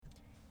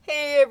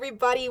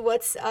everybody,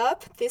 what's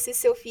up? This is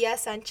Sofia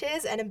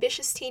Sanchez, an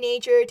ambitious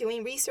teenager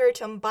doing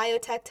research on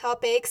biotech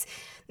topics,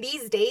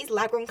 these days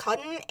lab-grown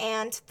cotton,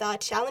 and the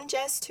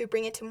challenges to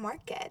bring it to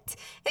market.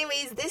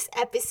 Anyways, this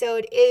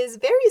episode is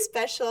very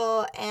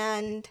special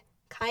and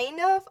kind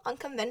of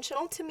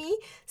unconventional to me.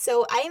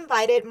 So I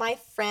invited my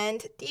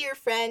dear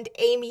friend,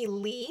 Amy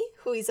Lee,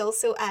 who is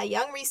also a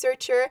young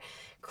researcher,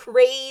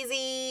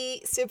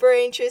 crazy, super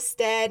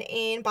interested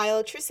in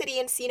bioelectricity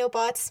and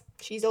xenobots.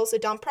 She's also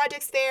done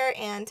projects there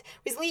and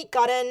recently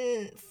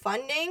gotten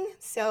funding,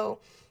 so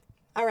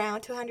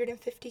around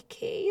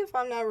 250K if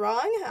I'm not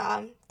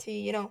wrong,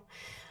 to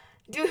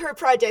do her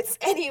projects.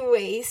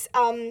 Anyways,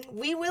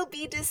 we will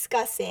be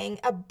discussing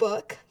a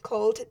book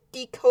called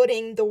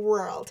Decoding the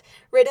World,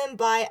 written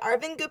by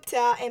Arvind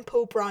Gupta and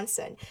Poe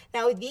Bronson.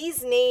 Now,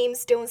 these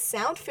names don't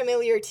sound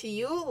familiar to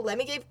you. Let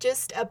me give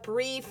just a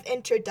brief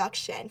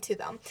introduction to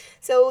them.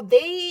 So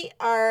they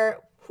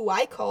are who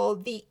I call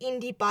the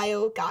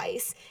IndieBio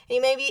guys. And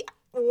you may be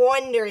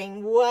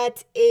wondering,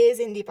 what is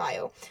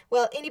IndieBio?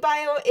 Well,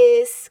 IndieBio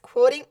is,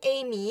 quoting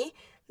Amy,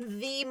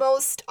 the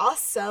most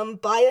awesome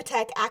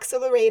biotech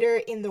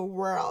accelerator in the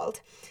world.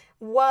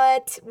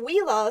 What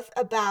we love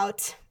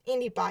about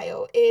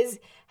IndieBio is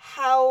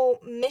how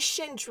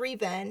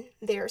mission-driven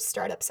their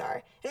startups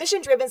are. And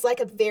mission-driven is like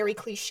a very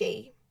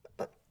cliche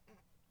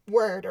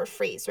word or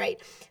phrase, right?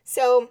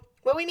 So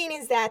what we mean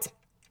is that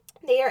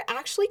they are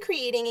actually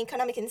creating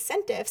economic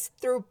incentives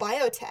through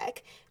biotech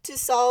to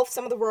solve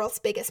some of the world's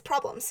biggest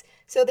problems.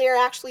 So they are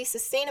actually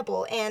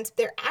sustainable and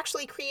they're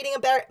actually creating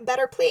a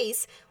better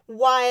place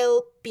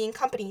while being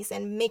companies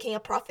and making a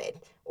profit,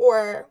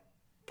 or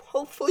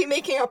hopefully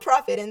making a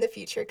profit in the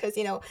future, because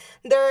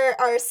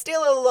there are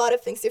still a lot of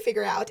things to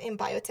figure out in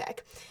biotech.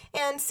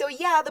 And so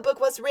the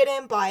book was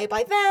written by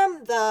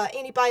them, the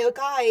IndieBio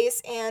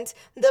guys, and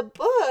the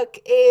book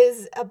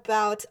is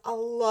about a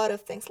lot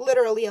of things,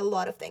 literally a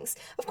lot of things.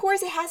 Of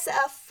course, it has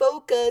a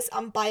focus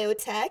on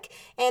biotech,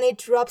 and it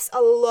drops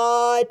a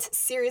lot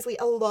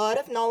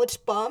of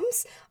knowledge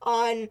bombs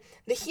on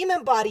the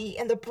human body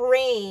and the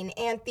brain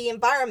and the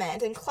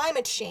environment and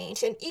climate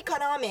change and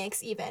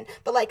economics even.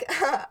 But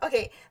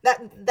okay,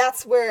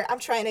 that's where I'm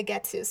trying to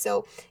get to.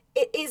 So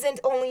it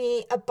isn't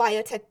only a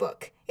biotech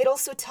book. It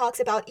also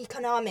talks about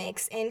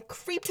economics and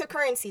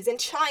cryptocurrencies and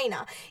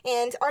China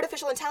and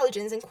artificial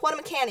intelligence and quantum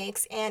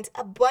mechanics and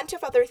a bunch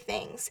of other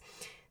things.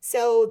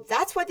 So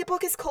that's why the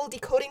book is called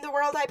Decoding the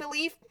World, I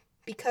believe,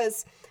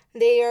 because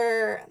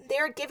they're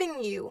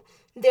giving you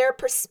their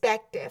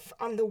perspective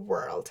on the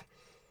world.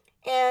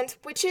 And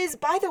which is,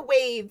 by the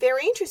way,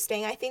 very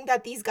interesting. I think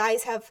that these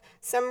guys have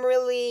some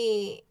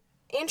really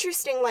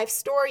interesting life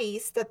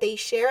stories that they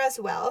share as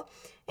well.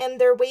 And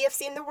their way of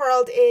seeing the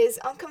world is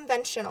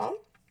unconventional.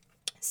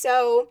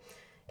 So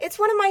it's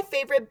one of my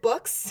favorite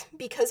books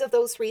because of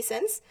those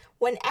reasons.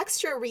 One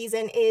extra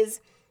reason is,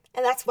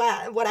 and that's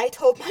what I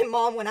told my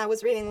mom when I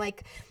was reading,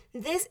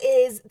 this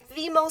is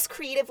the most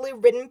creatively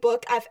written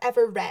book I've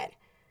ever read.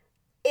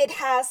 It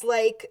has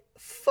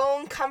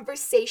phone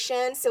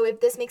conversations. So if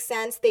this makes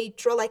sense, they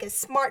draw a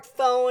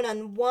smartphone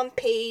on one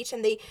page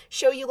and they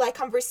show you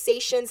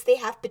conversations they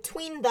have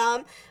between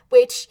them,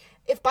 which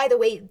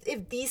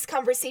if these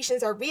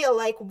conversations are real,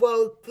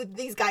 whoa,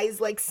 these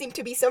guys seem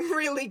to be some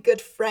really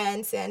good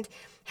friends and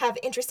have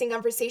interesting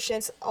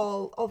conversations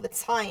all the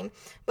time.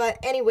 But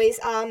anyways,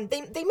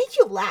 they make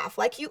you laugh.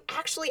 I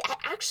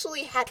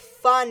actually had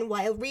fun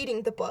while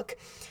reading the book.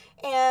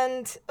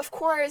 And of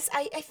course,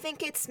 I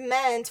think it's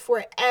meant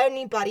for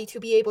anybody to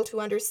be able to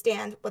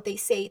understand what they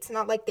say. It's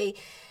not like they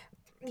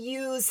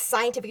use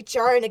scientific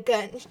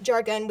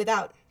jargon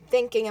without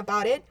thinking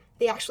about it.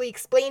 They actually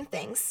explain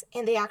things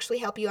and they actually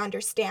help you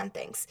understand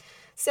things.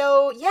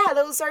 So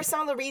those are some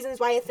of the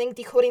reasons why I think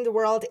Decoding the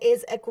World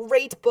is a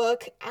great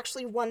book,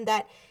 actually one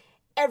that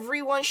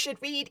everyone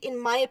should read, in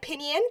my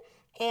opinion.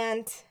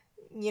 And,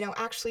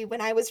 actually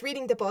when I was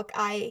reading the book,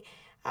 I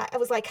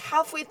was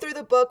halfway through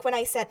the book when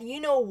I said,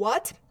 you know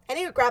what? I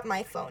need to grab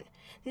my phone.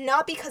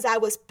 Not because I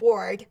was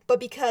bored, but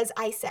because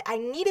I said I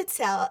need to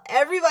tell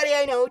everybody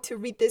I know to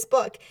read this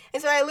book.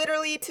 And so I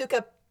literally took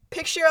a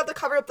picture of the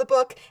cover of the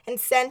book and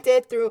sent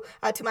it through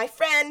to my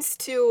friends,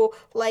 to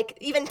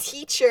even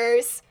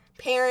teachers,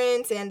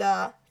 parents, and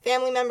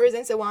family members,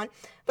 and so on.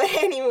 But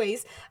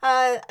anyways,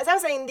 as I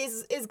was saying,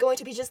 this is going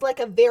to be just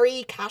a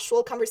very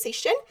casual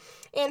conversation.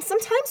 And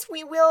sometimes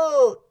we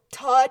will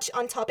touch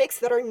on topics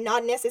that are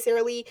not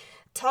necessarily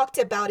talked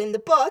about in the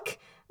book.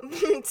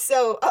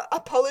 So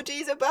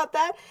apologies about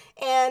that.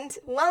 And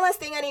one last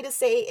thing I need to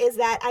say is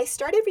that I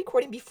started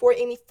recording before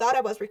Amy thought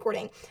I was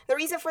recording. The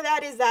reason for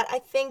that is that I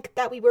think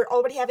that we were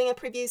already having a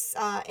previous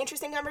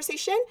interesting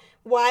conversation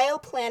while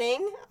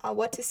planning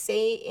what to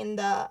say in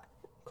the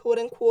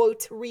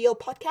quote-unquote real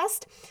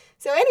podcast.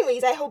 So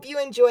anyways, I hope you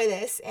enjoy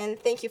this, and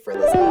thank you for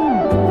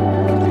listening.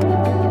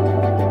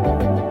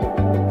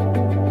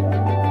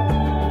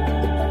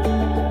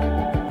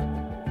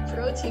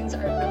 Proteins are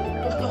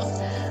really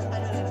cool. I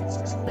don't know.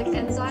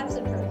 Enzymes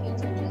and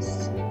proteins are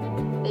just,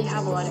 they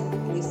have a lot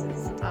of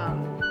uses.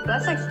 But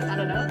that's I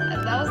don't know.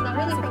 That was not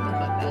really from the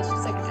book. That was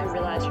just I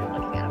realized from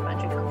looking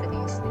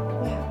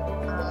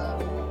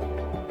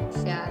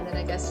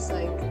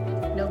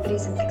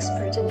nobody's an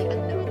expert in the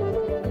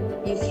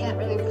unknown. You can't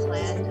really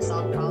plan to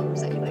solve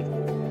problems that you like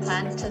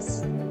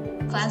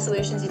plan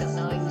solutions you don't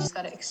know. You just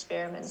gotta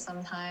experiment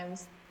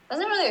sometimes.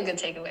 That's not really a good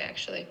takeaway,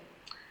 actually.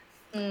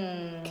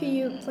 Could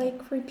you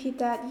repeat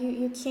that?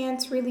 You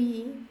can't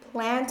really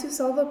plan to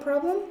solve a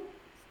problem?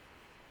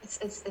 It's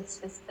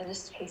I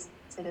just pasted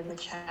it in the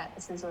chat.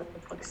 This is what the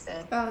book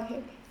said. Oh,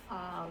 okay.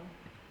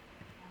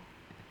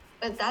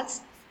 But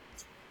that's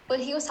what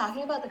he was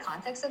talking about. The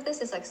context of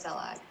this is like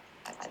Stalag,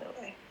 by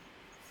the way.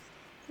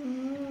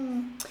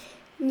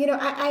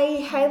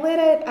 I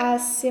highlighted a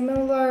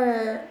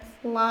similar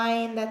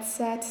line that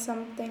said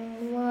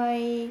something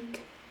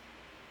like,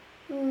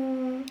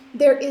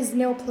 there is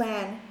no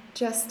plan,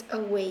 just a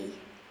way.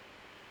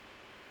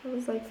 It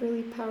was like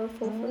really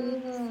powerful for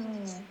me.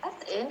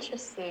 That's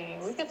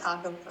interesting. We could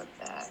talk about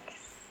that.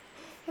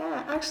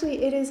 Yeah,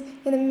 actually it is.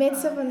 In the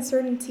midst of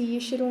uncertainty, you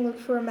shouldn't look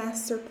for a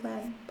master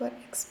plan, but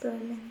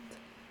experiment.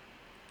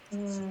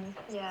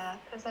 Yeah,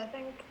 because I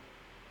think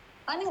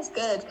planning is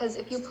good, because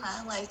if you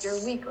plan like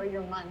your week or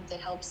your month, it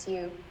helps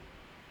you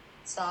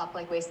stop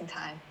like wasting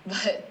time.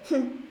 But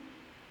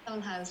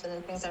sometimes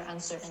when things are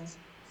uncertain.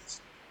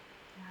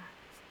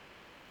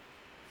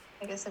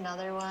 I guess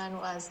another one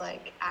was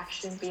like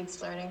action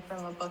beats learning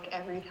from a book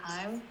every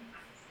time.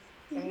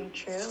 Very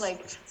true.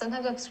 Like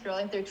sometimes I'm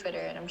scrolling through Twitter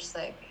and I'm just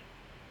like,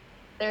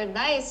 they're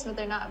nice, but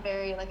they're not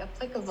very like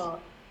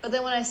applicable. But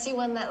then when I see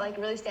one that like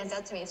really stands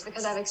out to me, it's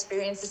because I've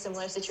experienced a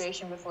similar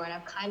situation before and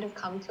I've kind of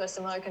come to a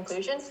similar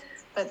conclusion,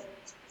 but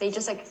they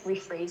just like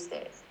rephrased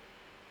it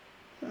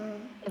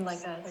in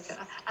like a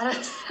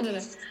I don't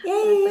know.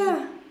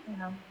 Yeah. You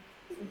know.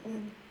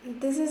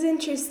 This is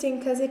interesting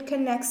because it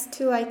connects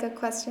to like a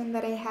question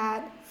that I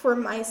had for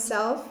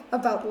myself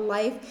about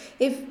life.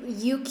 If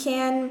you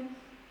can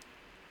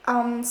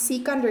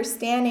seek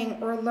understanding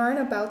or learn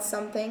about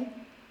something,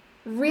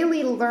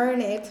 really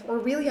learn it or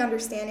really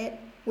understand it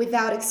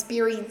without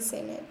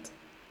experiencing it.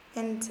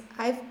 And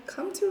I've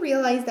come to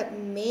realize that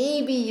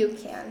maybe you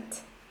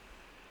can't.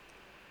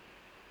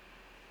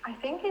 I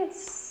think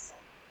it's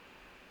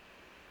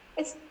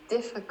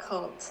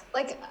difficult.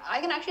 Like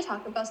I can actually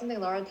talk about something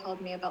Laura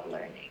told me about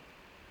learning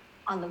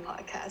on the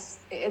podcast.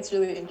 It's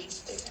really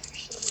interesting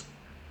actually.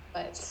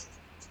 But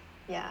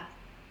yeah.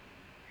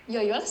 Yo,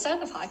 you want to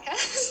start the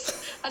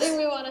podcast? How do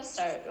we want to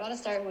start? We want to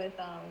start with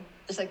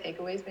just like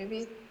takeaways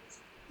maybe?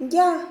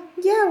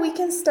 Yeah, we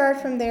can start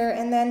from there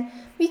and then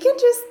we can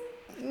just,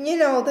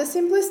 the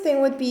simplest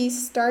thing would be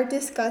start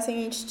discussing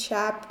each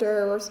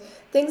chapter or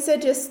things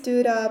that just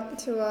stood up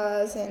to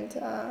us and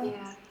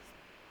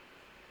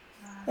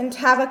and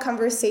have a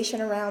conversation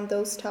around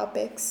those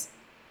topics.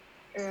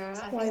 Sure,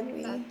 I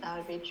think that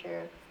would be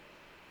true.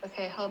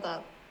 Okay, hold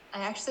up.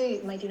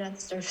 My do not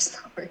disturb is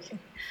not working.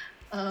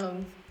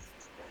 I'm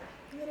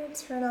gonna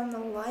turn on the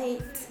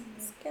light.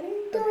 It's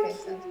getting dark. Okay,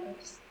 sounds good.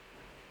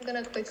 I'm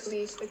gonna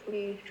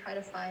quickly try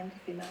to find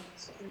do not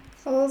disturb.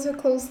 I'll also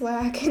close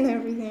Slack and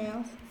everything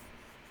else.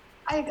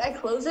 I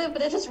close it,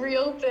 but it just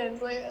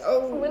reopens. Like,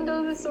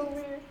 Windows is so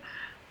weird.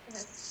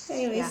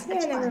 Anyways,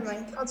 never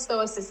mind. It's called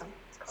Stoicism.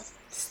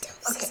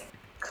 Okay,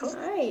 cool.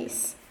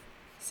 Nice.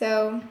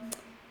 So,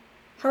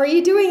 how are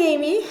you doing,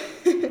 Amy?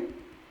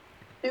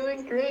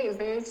 Doing great.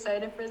 Very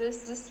excited for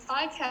this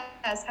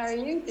podcast. How are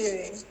you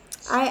doing?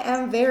 I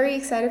am very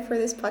excited for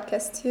this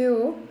podcast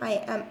too.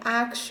 I am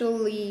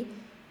actually,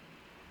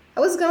 I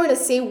was going to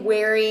say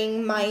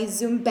wearing my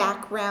Zoom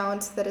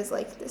background that is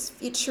like this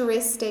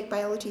futuristic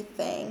biology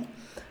thing.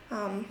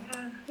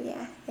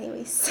 Yeah,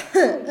 anyways.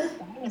 There's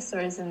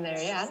dinosaurs in there.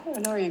 Yeah, I don't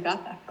even know where you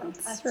got that from.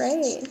 That's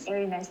right.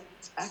 Very nice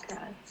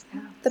background.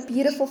 Yeah. The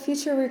beautiful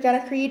future we're going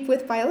to create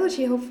with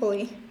biology,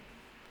 hopefully.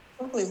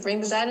 Hopefully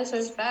bring the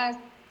dinosaurs back.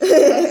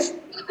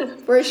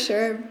 For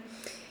sure.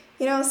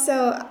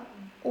 So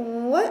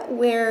what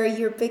were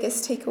your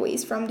biggest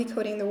takeaways from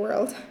Decoding the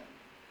World?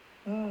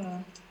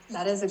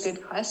 That is a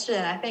good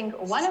question. I think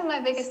one of my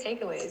biggest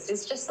takeaways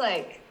is just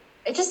like,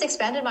 it just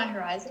expanded my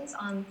horizons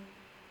on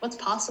what's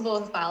possible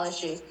with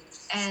biology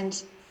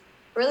and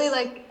really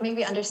like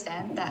maybe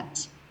understand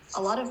that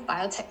a lot of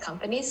biotech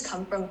companies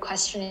come from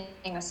questioning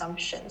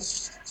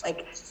assumptions.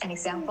 Like an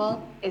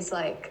example is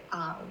like,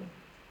 I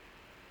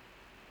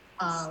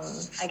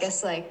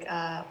guess like,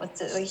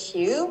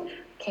 Hugh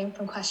came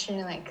from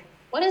questioning like,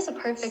 what is a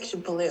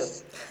perfect blue?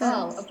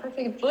 Well, a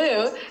perfect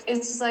blue is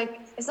just like,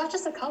 it's not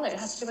just a color. It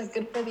has to be like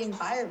good for the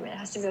environment. It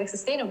has to be like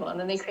sustainable. And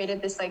then they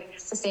created this like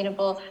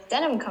sustainable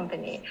denim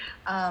company.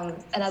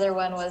 Another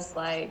one was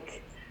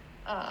like,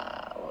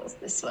 what was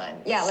this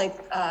one? Yeah, like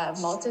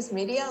Malthus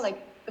Media.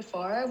 Like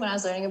before, when I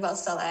was learning about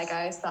Stalag, I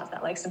always thought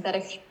that like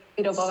synthetic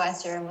fetal bovine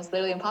serum was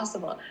literally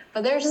impossible.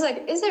 But they were just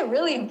like, is it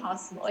really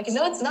impossible? Like,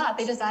 no, it's not.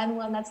 They designed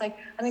one that's like,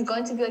 I think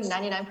going to be like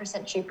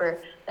 99%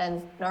 cheaper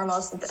than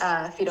normal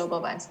fetal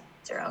bovine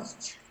serum.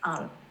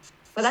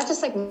 But that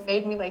just like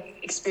made me like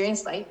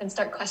experience life and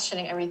start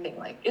questioning everything.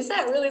 Like, is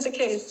that really the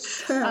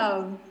case?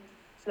 That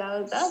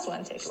was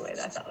one takeaway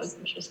that I thought was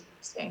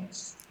interesting.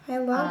 I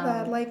love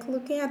that. Like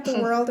looking at the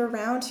world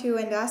around you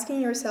and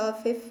asking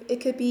yourself if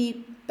it could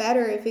be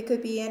better, if it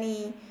could be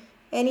any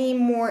any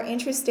more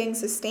interesting,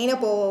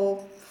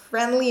 sustainable,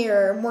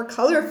 friendlier, more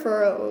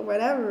colorful,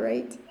 whatever,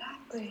 right?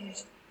 Exactly.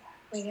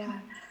 Yeah.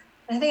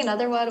 I think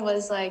another one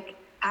was like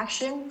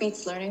action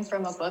beats learning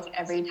from a book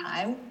every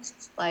time.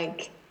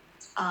 Like,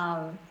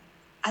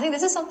 I think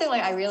this is something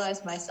like I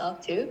realized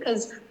myself too,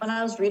 because when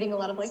I was reading a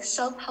lot of like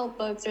self-help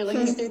books or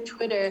looking through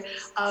Twitter,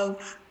 a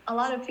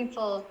lot of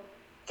people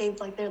gave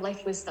like their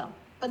life wisdom.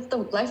 But the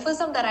life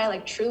wisdom that I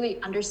like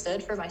truly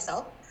understood for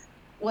myself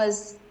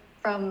was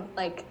from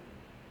like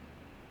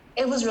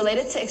it was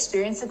related to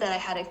experiences that I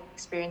had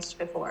experienced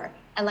before,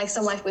 and like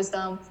some life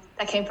wisdom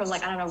that came from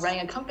like I don't know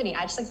running a company.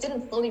 I just like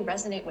didn't fully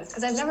resonate with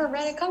because I've never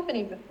ran a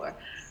company before.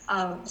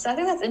 So I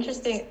think that's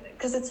interesting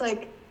because it's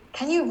like,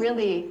 can you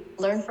really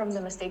learn from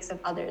the mistakes of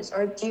others,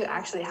 or do you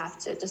actually have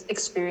to just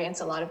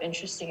experience a lot of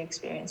interesting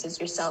experiences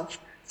yourself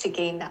to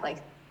gain that like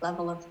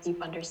level of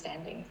deep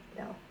understanding?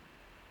 You know.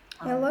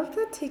 I love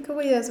that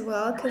takeaway as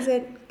well because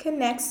it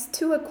connects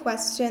to a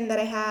question that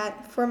I had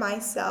for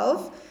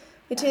myself,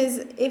 which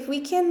is if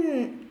we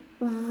can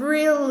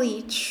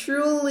really,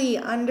 truly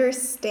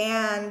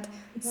understand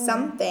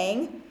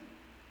something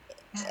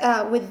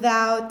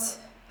without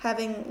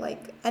having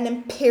like an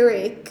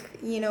empiric,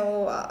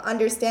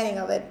 understanding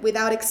of it,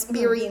 without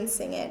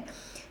experiencing it.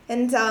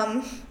 And,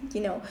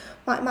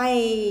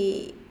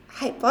 my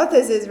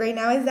hypothesis right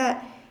now is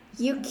that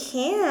you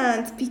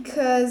can't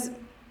because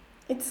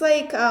it's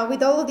like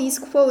with all of these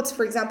quotes,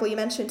 for example, you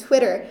mentioned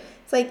Twitter.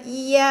 It's like,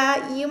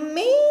 yeah, you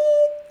may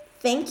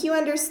think you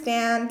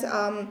understand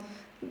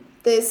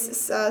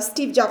this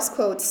Steve Jobs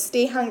quote,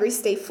 stay hungry,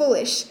 stay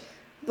foolish.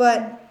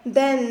 But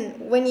then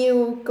when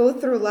you go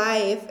through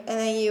life and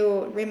then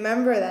you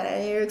remember that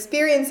and you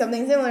experience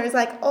something similar, it's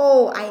like,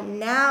 oh, I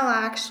now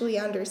actually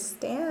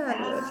understand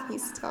what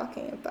he's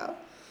talking about.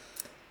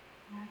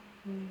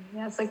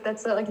 Yeah, it's like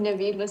that's what like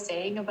Naveed was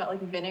saying about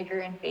like vinegar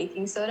and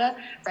baking soda.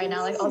 Right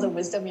now, like all the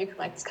wisdom you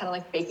collect is kind of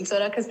like baking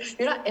soda because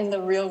you're not in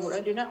the real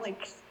world. You're not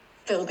like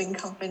building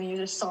companies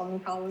or solving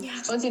problems. Yeah.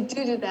 Once you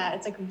do that,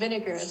 it's like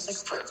vinegar.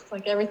 It's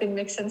like everything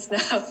makes sense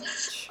now.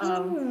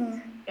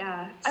 True.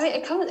 Yeah, I mean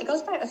it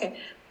goes by. Okay,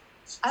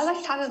 I like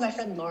to talk with my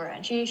friend Laura,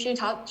 and she said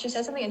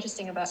something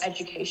interesting about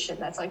education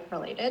that's like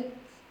related.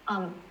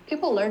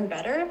 People learn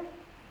better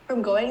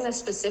from going the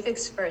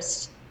specifics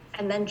first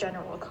and then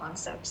general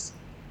concepts.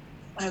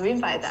 What I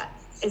mean by that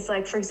is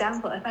like, for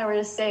example, if I were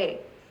to say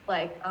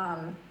like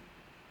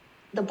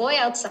the boy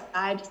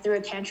outside threw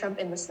a tantrum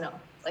in the snow,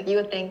 like you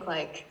would think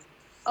like,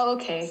 oh,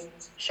 okay,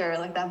 sure,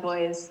 like that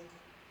boy is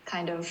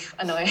kind of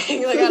annoying.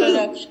 Like I don't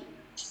know.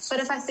 But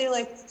if I say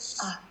like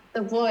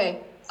the boy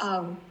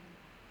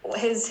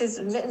his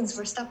mittens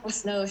were stuck with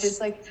snow,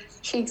 his like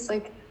cheeks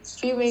like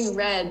fuming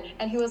red,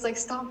 and he was like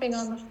stomping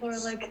on the floor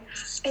like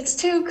it's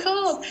too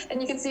cold,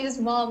 and you can see his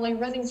mom like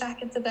running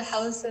back into the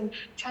house and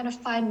trying to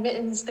find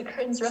mittens, the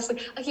curtains rustling.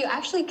 Like you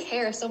actually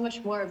care so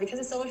much more because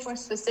it's so much more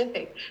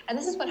specific. And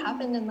this is what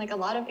happened in like a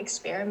lot of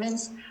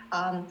experiments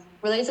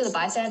related to the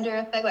bystander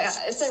effect. Like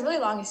it's a really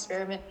long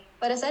experiment,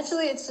 but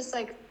essentially it's just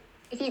like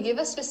if you give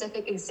a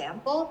specific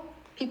example,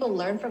 people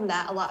learn from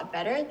that a lot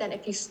better than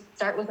if you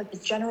start with like the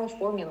general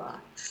formula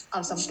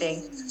of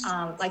something.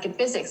 Like in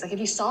physics, like if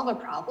you solve a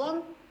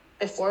problem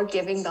before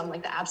giving them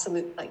like the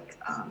absolute like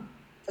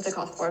what's it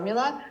called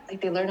formula,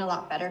 like they learn a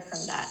lot better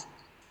from that.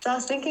 So I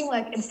was thinking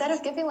like instead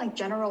of giving like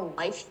general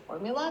life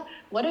formula,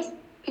 what if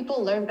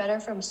people learn better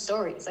from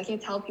stories? Like you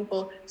tell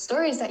people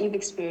stories that you've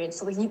experienced,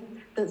 so like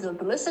the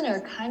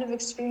listener kind of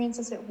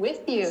experiences it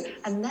with you,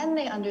 and then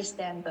they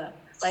understand the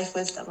life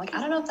wisdom. Like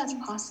I don't know if that's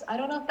possible. I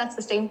don't know if that's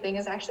the same thing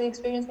as actually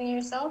experiencing it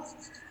yourself.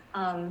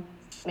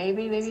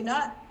 Maybe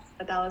not.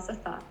 But that was a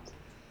thought.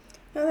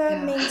 No,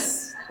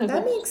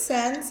 that makes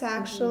sense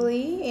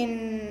actually.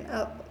 In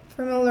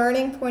from a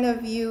learning point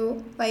of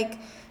view, like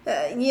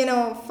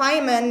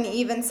Feynman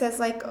even says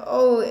like,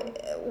 oh,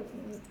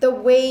 the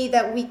way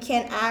that we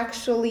can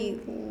actually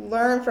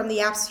learn from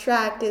the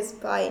abstract is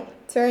by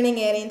turning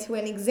it into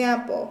an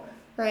example,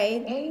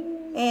 right?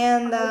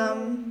 And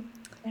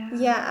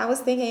yeah, I was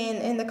thinking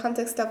in the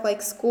context of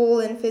like school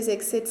and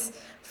physics, it's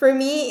for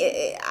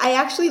me, I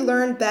actually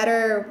learn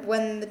better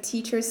when the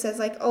teacher says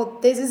like, "Oh,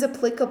 this is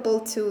applicable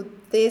to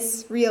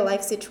this real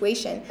life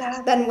situation,"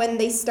 than when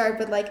they start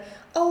with like,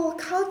 "Oh,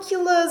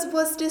 calculus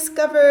was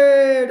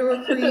discovered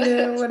or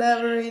created or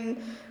whatever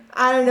in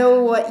I don't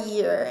know what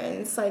year," and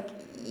it's like,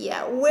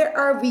 yeah, where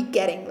are we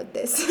getting with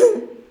this?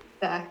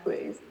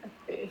 Exactly.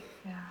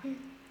 Yeah.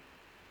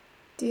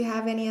 Do you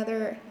have any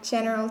other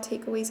general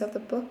takeaways of the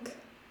book?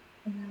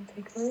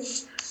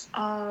 Takeaways.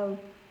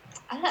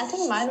 I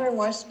think mine were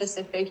more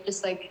specific,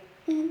 just like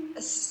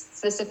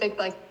specific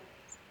like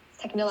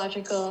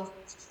technological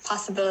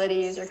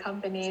possibilities or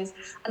companies.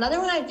 Another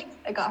one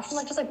I got from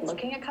like just like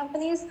looking at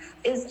companies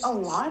is a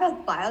lot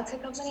of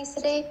biotech companies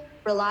today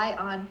rely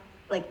on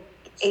like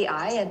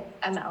AI and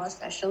ML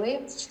especially.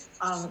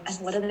 And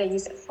what do they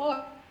use it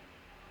for?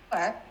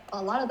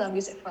 a lot of them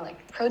use it for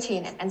like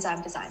protein and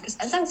enzyme design because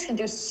enzymes can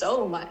do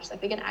so much.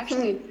 Like they can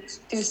actually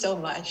do so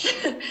much.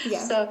 Yeah.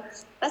 So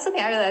that's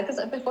something I really like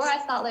because before I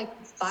thought like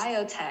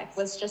biotech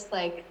was just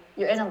like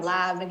you're in a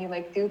lab and you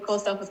like do cool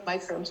stuff with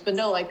microbes. But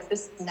no, like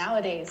this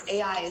nowadays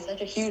AI is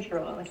such a huge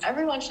role. Like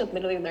everyone should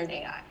literally learn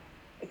AI.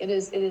 Like it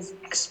is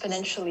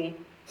exponentially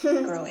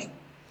growing.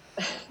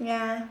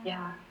 Yeah.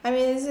 Yeah. I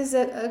mean, this is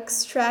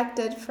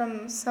extracted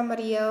from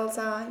somebody else,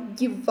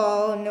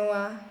 Yuval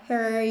Noah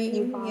Harari.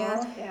 Yuval,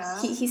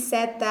 yeah. He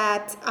said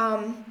that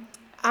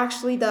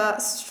actually the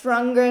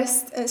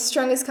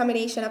strongest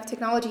combination of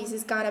technologies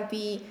is gonna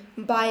be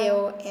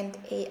bio and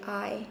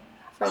AI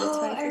for the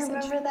 21st I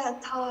century. remember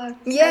that talk.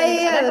 Yeah,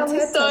 that got the me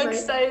TED so talk, right?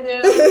 excited.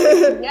 I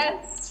was like,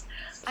 yes,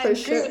 I For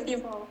agree sure. with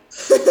Yuval.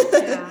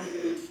 Yeah.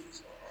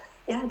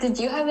 Yeah. Did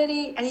you have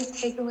any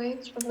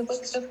takeaways from the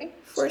book, Sophie?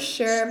 For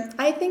sure.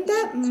 I think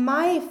that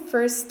my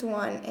first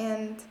one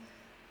and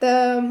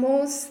the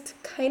most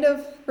kind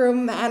of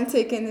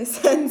romantic in a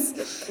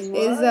sense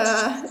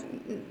is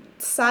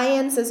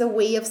science as a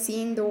way of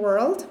seeing the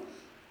world.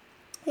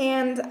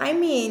 And I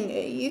mean,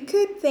 you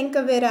could think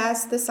of it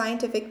as the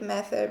scientific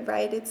method,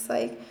 right? It's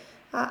like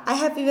I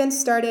have even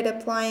started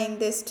applying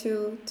this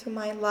to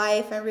my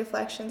life and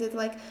reflections. It's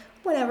like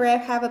whenever I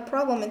have a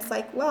problem, it's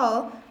like,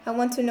 well, I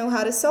want to know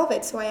how to solve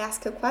it, so I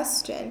ask a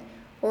question.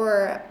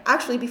 Or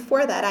actually,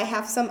 before that, I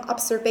have some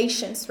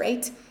observations,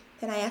 right?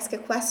 Then I ask a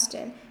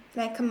question,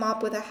 and I come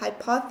up with a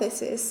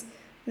hypothesis.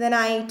 Then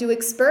I do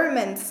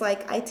experiments,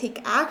 like I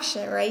take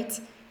action, right?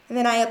 And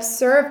then I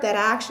observe that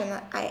action,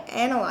 I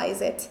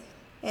analyze it,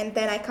 and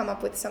then I come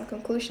up with some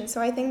conclusion.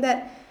 So I think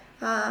that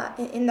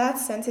in that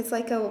sense, it's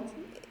like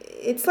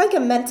a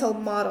mental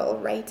model,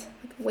 right?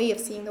 Like a way of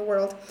seeing the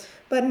world.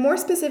 But more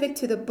specific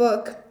to the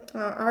book,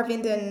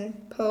 Arvind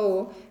and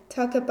Poe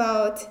talk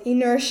about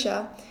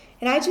inertia,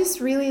 and I just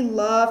really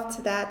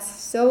loved that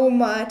so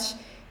much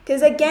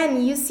because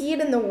again, you see it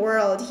in the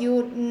world.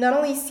 You not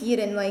only see it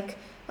in like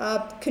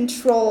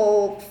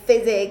control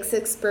physics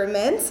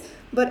experiments,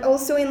 but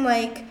also in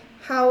like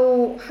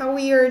how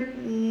we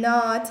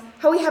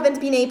haven't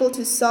been able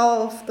to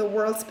solve the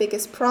world's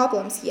biggest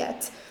problems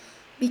yet,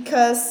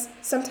 because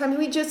sometimes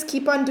we just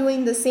keep on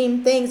doing the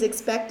same things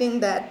expecting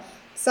that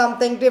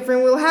something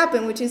different will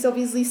happen, which is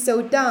obviously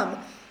so dumb.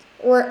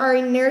 Or our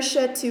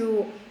inertia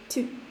to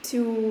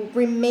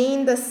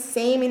remain the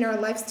same in our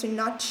lives, to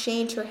not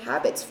change our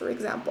habits, for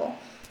example.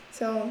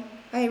 So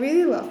I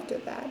really loved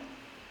that.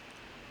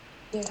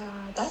 Yeah,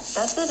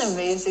 that's an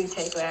amazing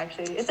takeaway.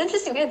 Actually, it's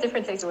interesting. We have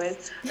different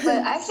takeaways, but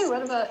I actually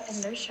wrote about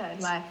inertia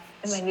in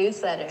my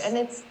newsletter, and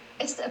it's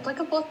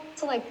applicable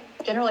to like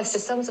general like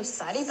systems of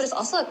society, but it's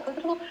also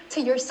applicable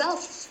to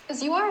yourself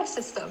because you are a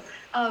system.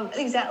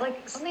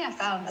 Like something I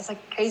found that's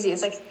like crazy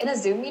is like in a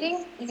Zoom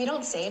meeting, if you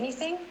don't say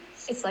anything,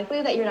 it's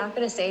likely that you're not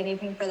going to say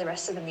anything for the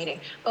rest of the meeting.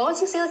 But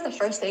once you say like the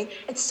first thing,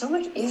 it's so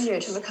much easier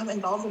to become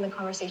involved in the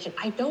conversation.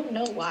 I don't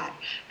know why.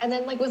 And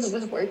then like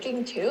with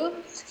working too,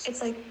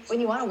 it's like when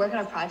you want to work on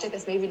a project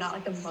that's maybe not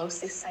like the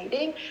most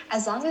exciting,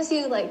 as long as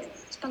you like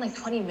spend like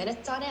 20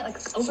 minutes on it, like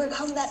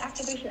overcome that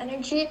activation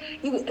energy,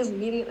 you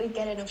immediately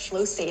get in a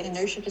flow state and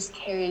inertia just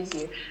carries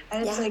you.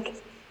 And it's like,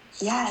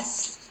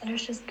 yes,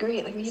 inertia is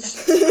great. Like we need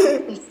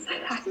to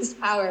practice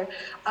power.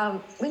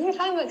 When you're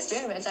talking about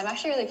experiments, I'm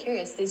actually really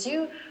curious. Did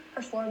you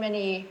perform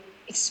any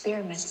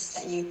experiments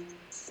that you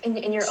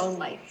in your own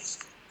life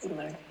you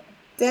learned?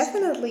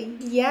 Definitely,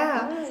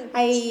 yeah.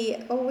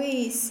 I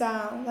always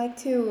like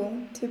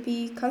to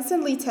be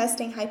constantly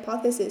testing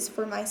hypotheses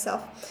for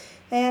myself.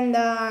 And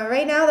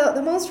right now,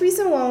 the most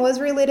recent one was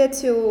related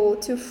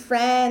to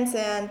friends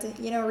and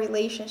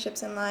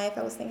relationships in life.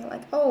 I was thinking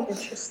like, oh,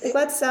 Interesting.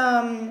 let's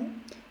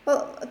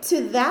well,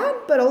 to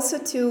that, but also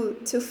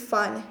to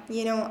fun.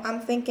 I'm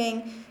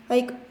thinking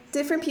like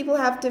different people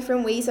have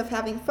different ways of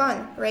having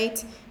fun,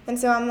 right? And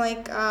so I'm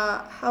like,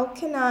 how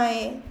can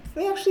I? Let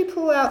me actually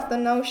pull out the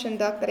Notion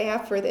doc that I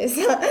have for this,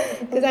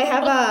 because I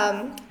have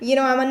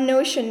I'm a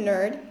Notion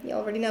nerd. You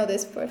already know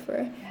this, but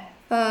for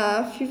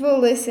people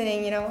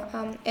listening,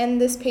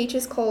 and this page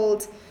is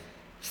called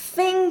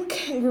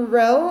Think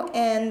Grow,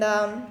 and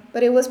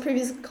but it was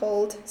previously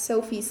called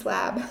Sophie's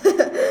Lab.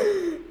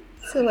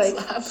 So like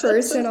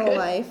personal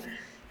life,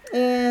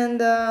 and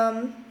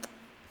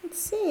let's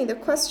see. The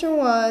question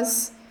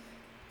was,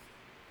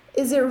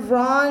 is it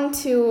wrong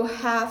to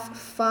have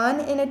fun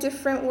in a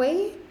different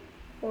way?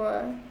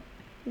 Or,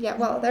 yeah,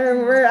 well, there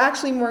were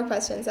actually more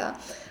questions.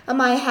 Am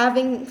I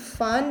having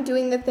fun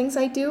doing the things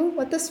I do?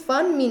 What does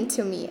fun mean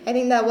to me? I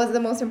think that was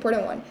the most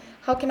important one.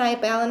 How can I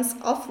balance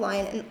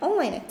offline and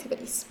online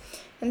activities?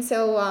 And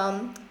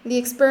so the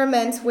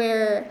experiments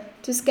were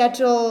to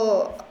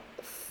schedule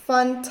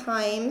fun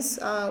times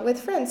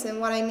with friends. And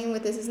what I mean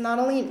with this is not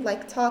only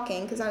like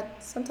talking, because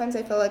sometimes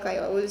I feel like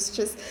I was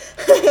just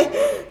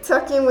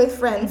talking with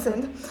friends,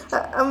 and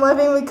I'm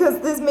laughing because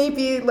this may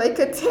be like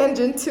a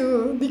tangent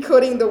to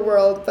decoding the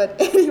world, but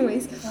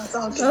anyways. That's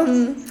all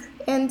good.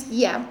 And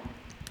yeah,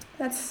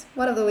 that's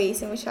one of the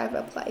ways in which I've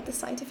applied the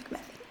scientific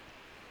method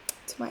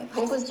to my life.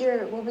 What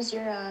was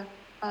your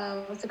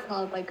what's it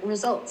called? Like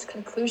results,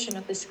 conclusion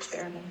of this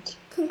experiment.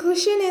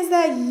 Conclusion is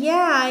that,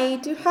 yeah, I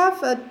do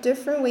have a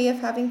different way of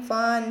having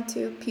fun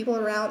to people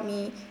around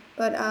me,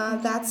 but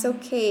that's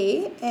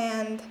okay.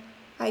 And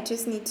I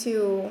just need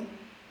to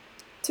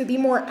be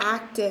more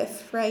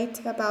active, right?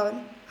 About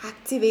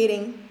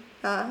activating,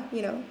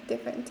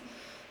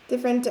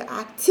 different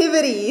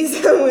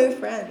activities with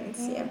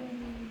friends. Yeah.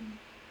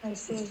 I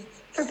see.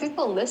 For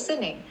people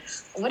listening,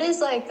 what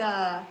is like,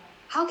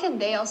 how can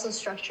they also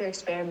structure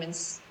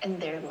experiments in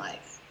their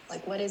life?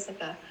 Like, what is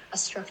like a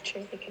structure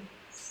they can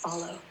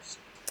follow?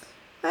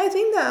 I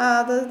think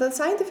the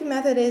scientific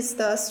method is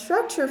the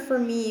structure for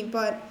me,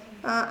 but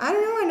I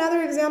don't know.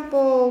 Another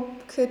example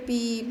could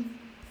be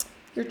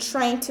you're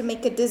trying to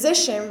make a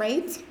decision,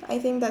 right? I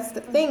think that's the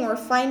thing, or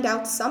find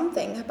out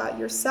something about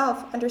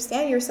yourself,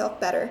 understand yourself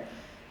better.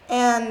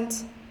 And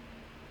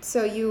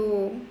so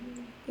you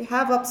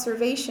have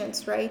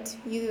observations, right?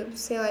 You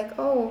say like,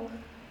 oh,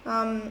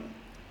 um,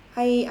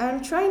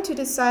 I'm trying to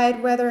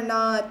decide whether or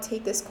not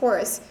take this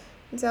course.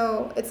 And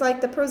so it's like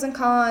the pros and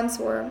cons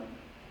or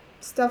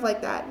stuff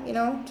like that,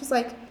 just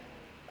like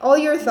all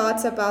your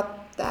thoughts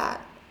about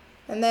that.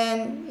 And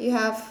then you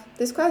have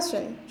this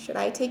question, should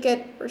I take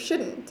it or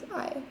shouldn't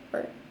I?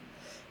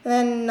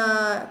 And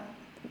then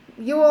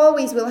you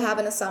always will have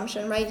an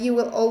assumption, right? You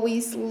will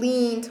always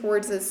lean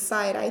towards this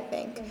side, I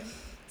think.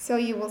 So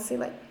you will say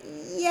like,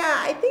 yeah,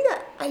 I think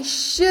that I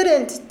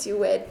shouldn't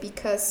do it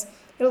because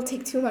it'll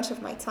take too much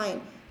of my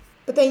time.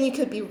 But then you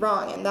could be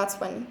wrong, and that's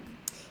when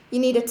you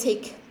need to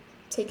take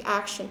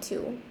action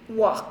to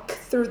walk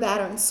through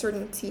that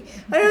uncertainty.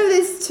 I don't know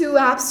if it's too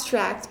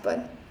abstract,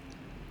 but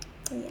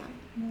yeah.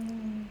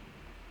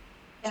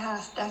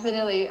 Yeah,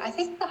 definitely. I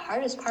think the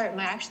hardest part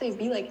might actually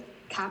be like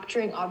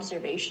capturing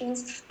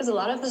observations, because a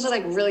lot of us are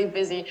like really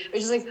busy. We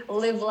just like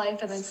live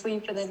life and then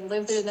sleep and then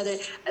live through another.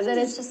 And then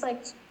it's just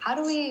like, how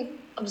do we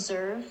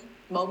observe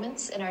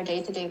moments in our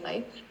day-to-day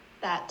life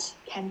that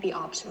can be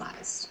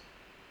optimized?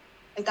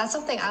 Like that's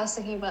something I was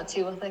thinking about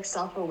too with like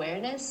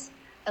self-awareness.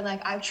 And like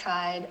I've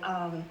tried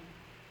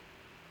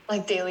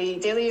like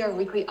daily or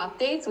weekly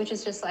updates, which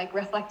is just like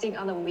reflecting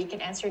on the week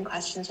and answering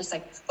questions, just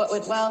like what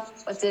went well,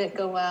 what didn't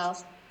go well,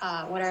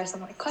 what are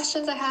some like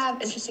questions I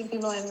have, interesting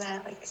people I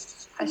met, like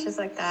questions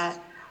like that.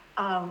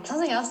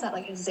 Something else that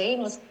like Zane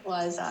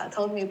was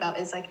told me about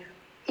is like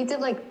he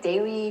did like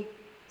daily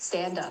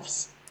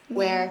stand-ups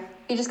where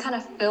he just kind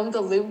of filmed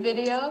a loop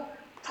video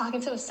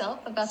talking to himself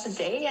about the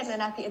day, and then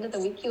at the end of the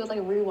week he would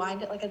like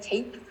rewind it like a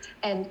tape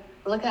and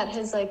look at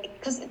his like,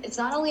 because it's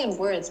not only in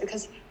words,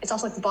 because it's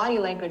also like body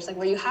language, like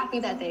were you happy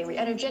that day, were you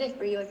energetic,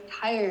 were you like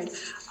tired,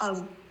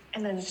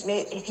 and then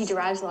he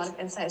derives a lot of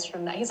insights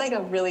from that. He's like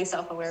a really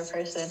self-aware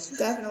person.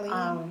 Definitely.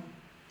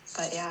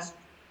 But yeah,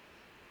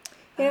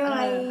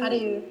 how do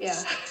you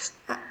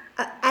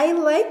I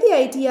like the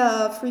idea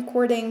of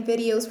recording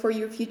videos for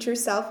your future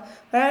self,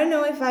 but I don't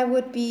know if I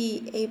would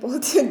be able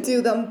to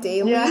do them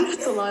daily. Yeah,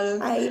 it's a lot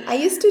of. I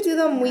used to do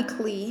them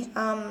weekly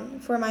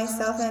for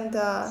myself and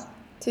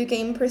to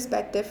gain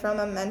perspective from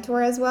a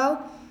mentor as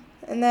well.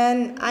 And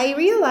then I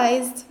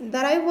realized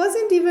that I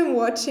wasn't even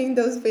watching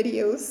those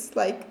videos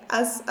like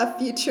as a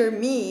future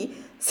me,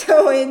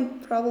 so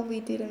it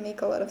probably didn't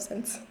make a lot of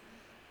sense.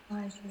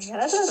 Yeah,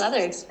 that's another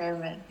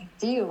experiment. Like,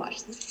 do you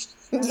watch this?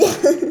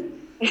 Yeah.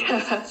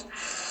 Yeah.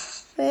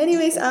 But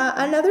anyways,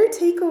 another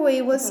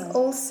takeaway was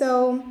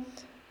also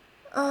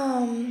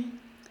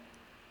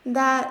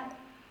that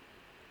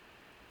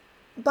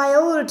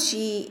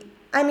biology,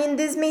 I mean,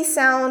 this may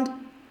sound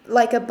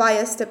like a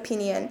biased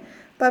opinion,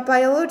 but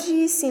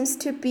biology seems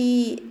to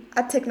be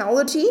a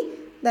technology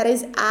that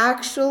is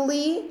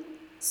actually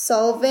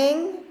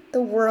solving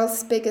the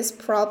world's biggest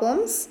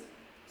problems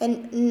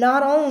and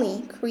not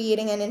only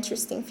creating an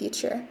interesting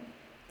future.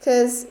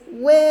 Because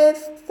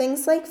with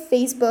things like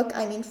Facebook,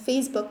 I mean,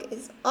 Facebook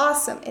is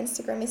awesome,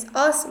 Instagram is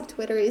awesome,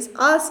 Twitter is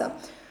awesome,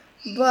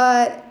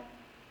 but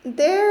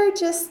they're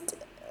just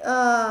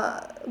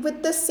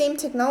with the same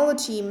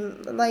technology,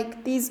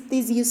 like these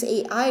use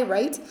AI,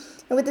 right?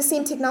 And with the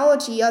same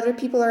technology, other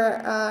people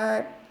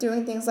are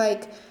doing things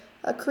like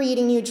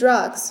creating new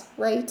drugs,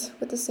 right?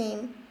 With the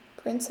same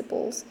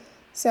principles.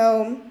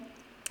 So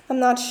I'm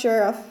not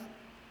sure of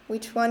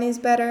which one is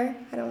better.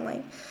 I don't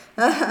like.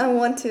 I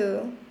want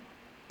to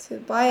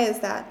bias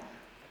that,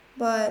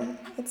 but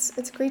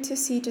it's great to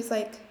see just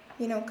like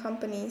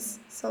companies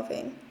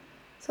solving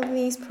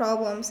these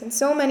problems, and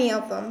so many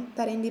of them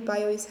that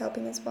IndieBio is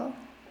helping as well.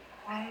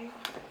 I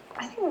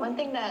think one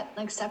thing that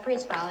like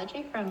separates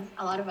biology from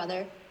a lot of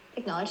other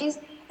technologies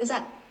is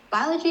that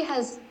biology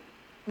has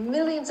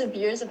millions of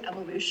years of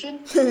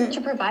evolution to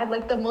provide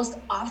like the most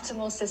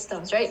optimal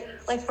systems, right?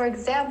 Like for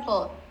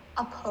example,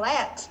 a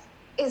plant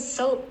is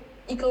so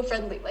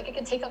eco-friendly, like it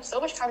can take up so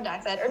much carbon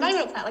dioxide, or not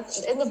even a plant, like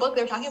in the book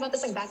they were talking about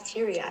this like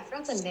bacteria, I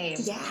forgot the name.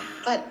 Yeah.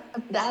 But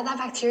that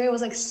bacteria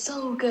was like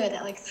so good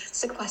at like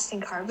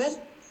sequestering carbon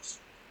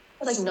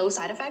with like no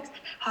side effects.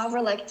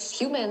 However, like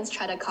humans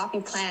try to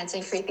copy plants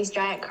and create these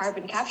giant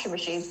carbon capture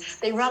machines.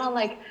 They run on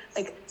like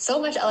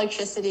so much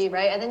electricity,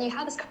 right? And then you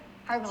have this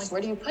carbon, like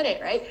where do you put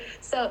it, right?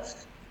 So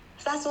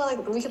that's what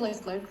like we can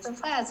like learn from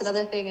plants.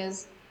 Another thing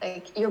is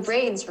like your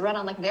brains run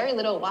on like very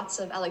little watts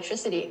of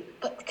electricity,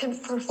 but can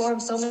perform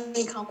so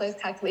many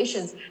complex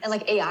calculations. And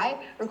like AI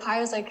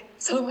requires like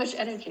so much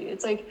energy.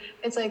 It's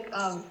like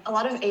a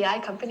lot of AI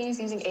companies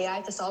using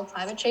AI to solve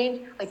climate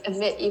change like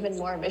emit even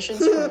more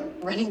emissions from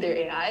running their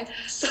AI.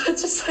 So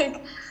it's just like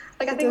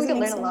I It think we doesn't can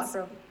make learn a lot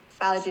sense. from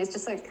biology. It's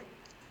just like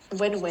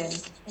win-win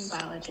in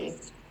biology.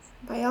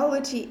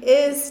 Biology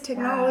is Yeah.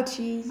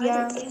 technology, But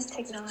yeah. it is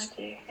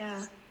technology.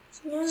 Yeah.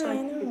 Yeah, So I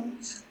like, know.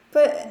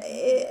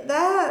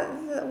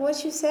 But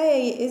what you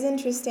say is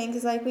interesting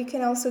because, like, we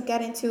can also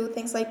get into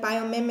things like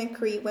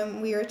biomimicry when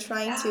we are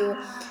trying to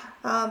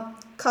yeah.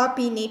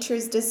 copy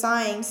nature's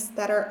designs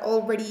that are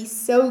already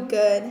so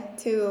good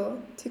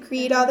to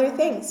create other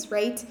things,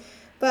 right?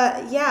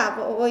 But yeah,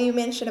 what you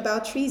mentioned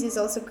about trees is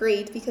also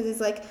great because it's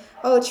like,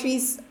 oh,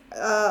 trees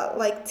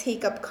like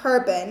take up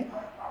carbon,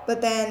 but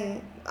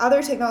then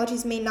other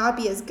technologies may not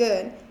be as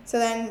good. So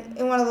then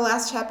in one of the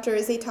last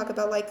chapters, they talk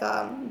about like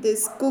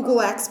this Google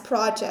X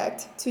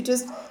project to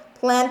just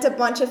plant a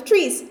bunch of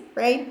trees,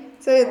 right?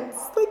 So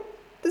it's like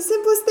the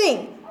simplest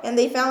thing. And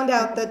they found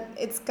out that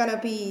it's gonna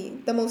be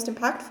the most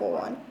impactful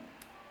one.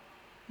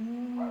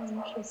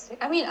 Interesting.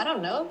 I mean, I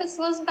don't know if it's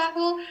the most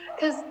impactful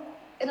because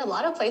in a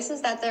lot of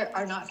places that there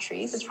are not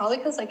trees, it's probably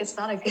because like it's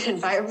not a good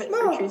environment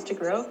for trees Oh, to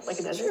grow, like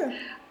a desert. sure.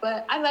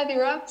 But I might be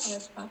wrong.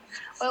 That's fine.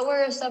 What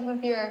were some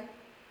of your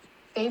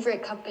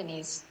favorite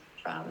companies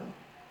from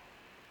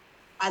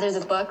either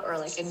the book or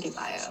like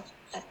IndieBio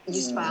that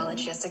used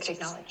biology as a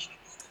technology?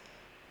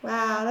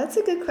 Wow, that's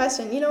a good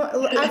question. You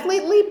know, I've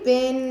lately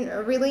been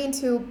really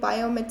into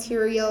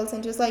biomaterials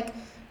and just like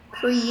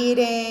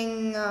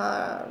creating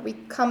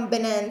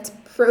recombinant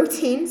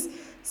proteins.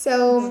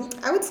 So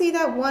I would say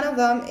that one of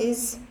them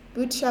is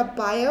Bucha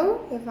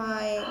Bio, if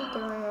I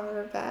don't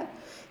remember that.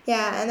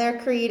 Yeah, and they're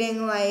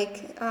creating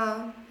like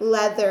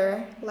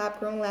leather, lab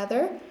grown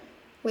leather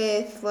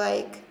with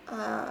like,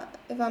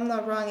 if I'm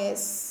not wrong,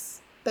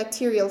 is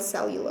bacterial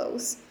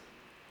cellulose.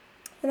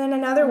 And then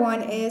another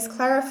one is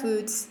Clara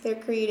Foods. They're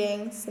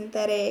creating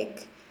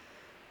synthetic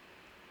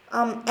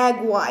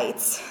egg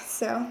whites.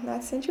 So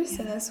that's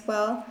interesting Yeah. as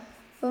well.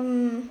 I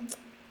don't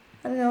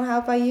know. How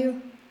about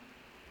you?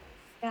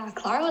 Yeah,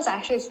 Clara was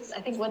actually,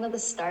 I think, one of the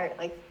start,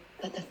 like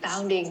the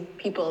founding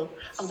people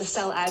of the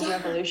cell ag Yeah.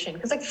 revolution.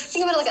 Because like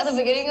think about it, like at the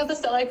beginning of the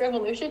cell ag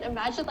revolution,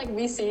 imagine like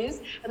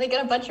VCs and they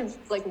get a bunch of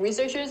like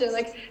researchers. They're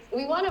like,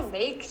 we want to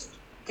make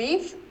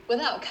beef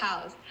without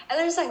cows, and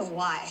they're just like,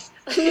 why?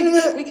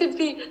 Like, we could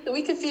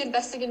be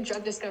investing in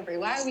drug discovery.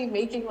 Why are we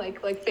making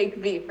like fake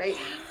beef, right?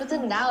 But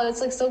then now it's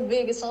like so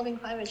big, it's solving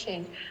climate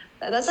change.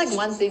 That's like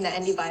one thing that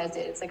IndieBio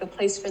did. It's like a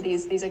place for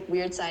these like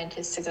weird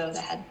scientists to go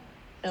that had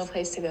no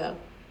place to go.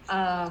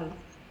 Um,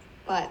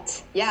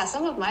 but yeah,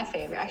 some of my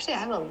favorite. Actually, I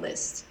have a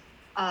list.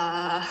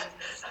 I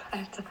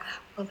have to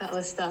pull that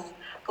list up.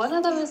 One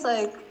of them is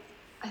like,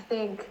 I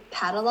think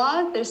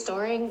Catalog. They're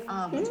storing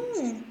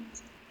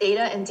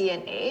data and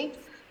DNA,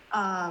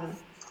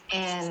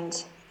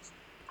 and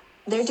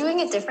they're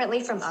doing it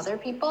differently from other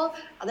people.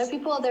 Other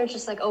people, they're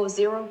just like, oh,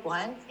 0,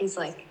 1 is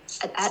like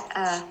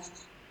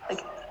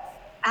like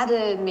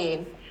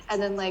adenine,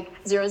 and then like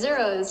 0,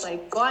 0 is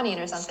like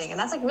guanine or something, and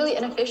that's like really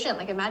inefficient.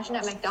 Like imagine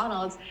at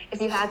McDonald's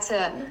if you had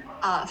to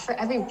for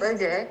every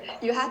burger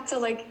you had to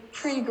like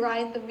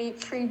pre-grind the meat,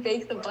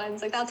 pre-bake the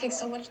buns. Like that'll take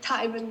so much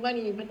time and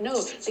money. But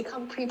no, they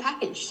come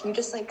pre-packaged. You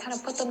just like kind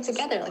of put them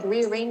together, like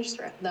rearrange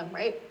them,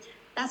 right?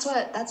 That's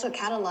what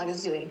Catalog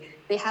is doing.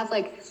 They have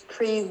like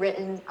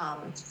pre-written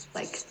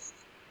like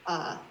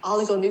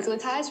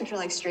oligonucleotides, which are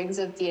like strings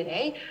of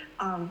DNA,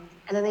 and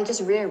then they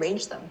just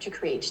rearrange them to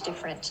create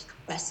different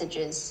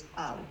messages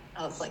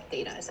of like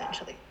data,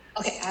 essentially.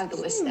 Okay, I have the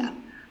list now.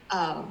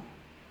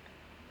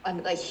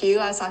 And like Hugh,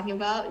 I was talking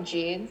about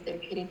genes. They're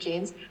creating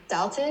genes.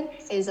 Dalton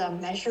is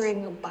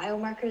measuring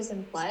biomarkers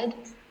in blood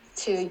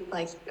to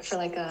like for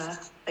like a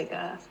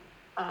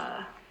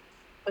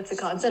what's it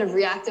called? Instead of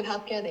reactive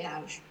healthcare, they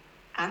have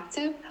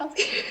active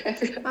healthcare.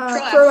 Proactive.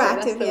 That's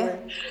Proactive, the yeah.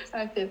 word.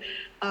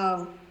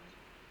 Proactive.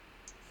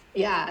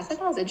 Yeah, I thought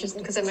that was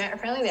interesting because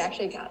apparently they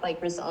actually got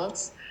like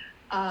results.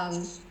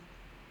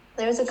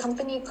 There's a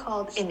company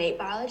called Innate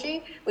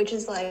Biology, which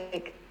is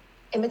like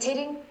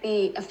imitating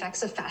the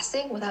effects of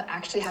fasting without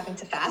actually having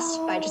to fast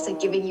by just like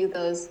giving you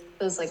those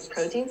like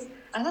proteins.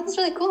 I thought that's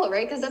really cool,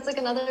 right? Because that's like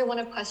another one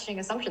of questioning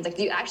assumptions. Like,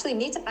 do you actually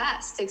need to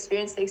fast to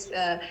experience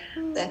the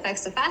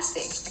effects of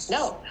fasting? Like,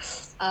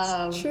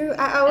 no. True.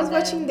 I was And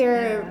watching then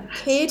their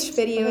yeah. page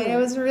video and it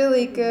was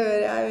really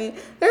good. I mean,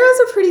 they're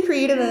also pretty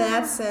creative in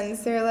that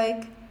sense. They're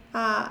like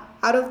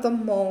out of the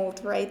mold,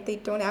 right? They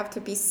don't have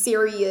to be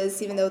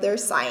serious, even though they're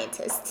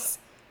scientists.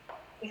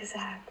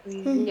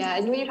 Exactly. Yeah,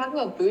 and when you're talking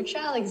about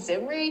Bucha, like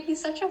Zimri, he's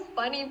such a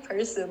funny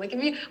person. Like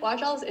if you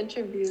watch all his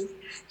interviews,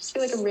 just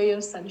feel like a ray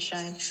of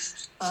sunshine.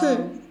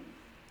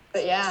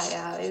 But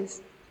yeah,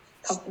 it's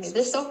companies.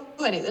 There's so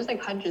many. There's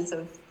like hundreds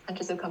of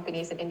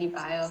companies in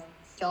IndieBio.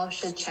 Y'all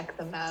should check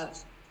them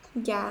out.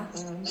 Yeah.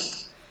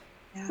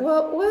 Yeah.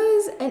 What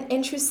was an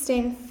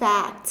interesting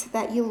fact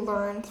that you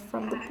learned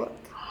from the book?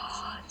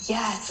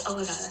 Yes. Oh my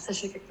God, that's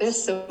such a good.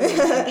 There's so many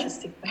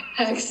interesting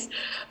facts.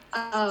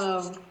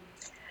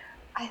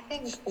 I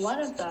think one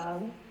of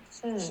them.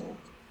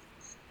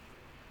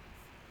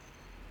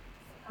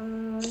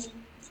 I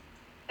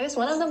guess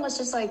one of them was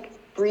just like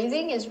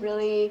breathing is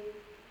really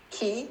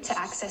key to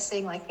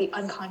accessing like the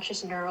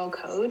unconscious neural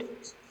code.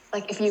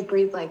 Like if you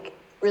breathe like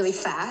really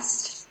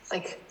fast,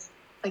 like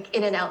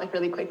in and out like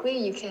really quickly,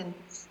 you can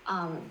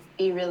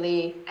be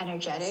really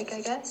energetic,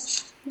 I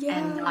guess, and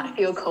Yeah. not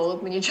feel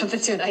cold when you jump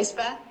into an ice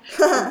bath.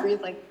 Or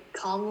breathe like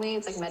calmly.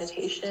 It's like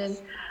meditation.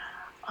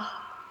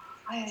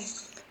 I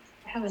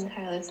haven't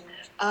heard this.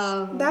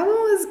 That one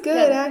was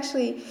good, Yeah.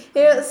 actually.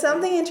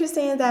 Something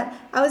interesting is that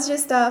I was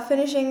just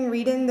finishing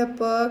reading the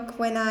book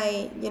when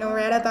I,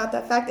 read about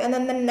that fact, and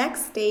then the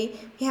next day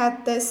we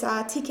had this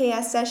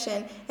TKS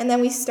session, and then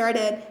we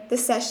started the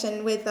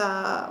session with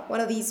one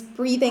of these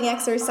breathing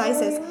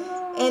exercises.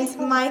 And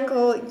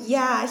Michael,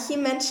 yeah, he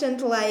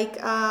mentioned like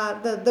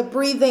the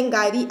breathing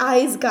guy, the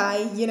eyes guy,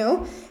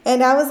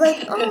 and I was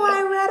like, oh,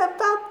 I read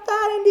about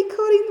that in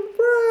Decoding the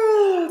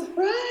World.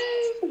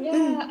 Right.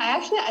 Yeah.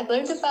 I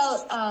learned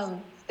about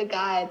the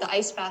guy, the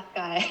ice bath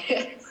guy.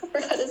 I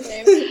forgot his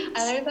name.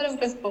 I learned about him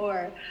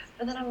before.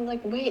 But then I'm like,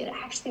 wait, it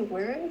actually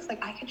works?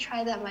 Like I could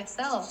try that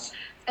myself.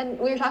 And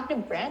we were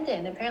talking to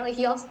Brandon. Apparently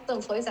he also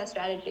employs that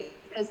strategy.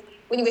 Because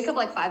when you wake up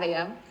like 5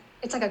 a.m.,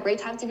 it's like a great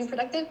time to be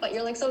productive, but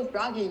you're like so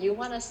groggy, you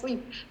want to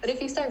sleep. But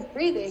if you start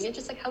breathing, it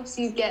just like helps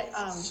you get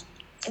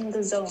in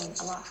the zone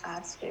a lot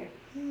faster.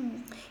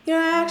 I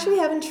actually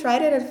haven't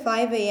tried it at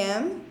 5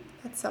 a.m.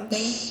 That's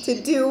something to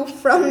do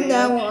from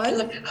now on.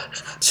 Like,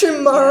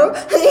 Tomorrow.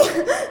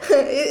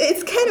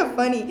 It's kind of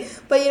funny.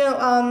 But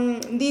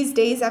these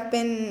days I've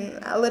been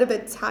a little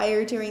bit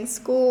tired during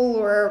school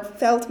or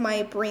felt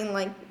my brain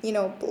like,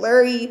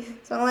 blurry.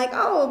 So I'm like,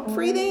 oh,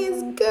 breathing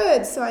is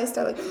good. So I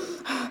start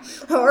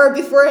like, or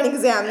before an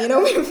exam,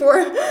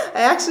 before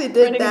I actually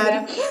did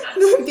that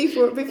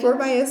before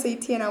my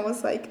SAT, and I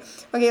was like,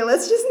 okay,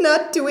 let's just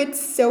not do it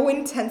so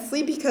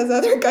intensely because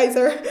other guys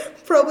are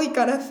probably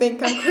gonna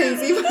think I'm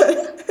crazy. But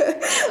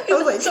I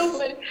was like, so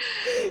funny.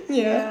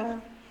 Yeah.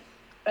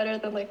 Better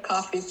than like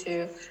coffee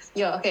too.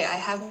 Yo, okay, I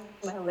have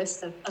my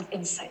list of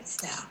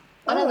insights now.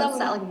 One of them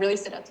that like really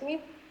stood out to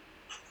me.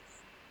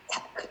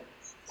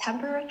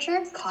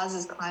 Temperature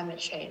causes climate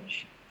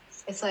change.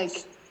 It's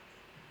like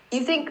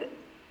you think,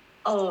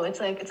 oh, it's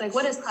like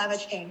what is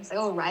climate change? It's like,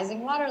 oh,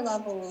 rising water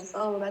levels.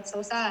 Oh, that's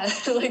so sad.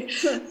 Like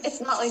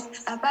it's not like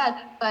that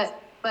bad.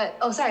 But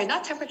oh, sorry,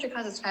 not temperature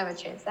causes climate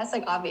change. That's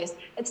like obvious.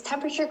 It's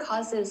temperature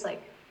causes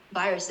like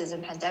viruses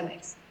and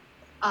pandemics.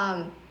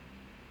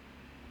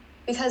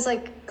 Because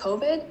like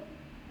COVID,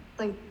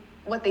 like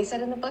what they said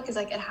in the book is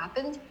like it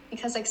happened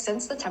because like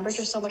since the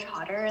temperature is so much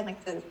hotter and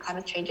like the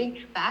climate changing,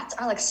 bats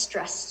are like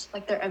stressed.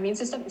 Like their immune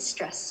system is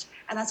stressed,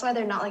 and that's why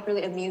they're not like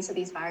really immune to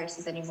these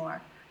viruses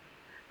anymore.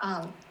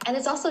 And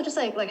it's also just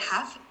like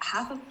half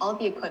of all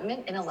the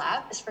equipment in a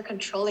lab is for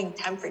controlling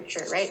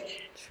temperature, right?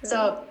 True.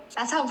 So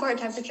that's how important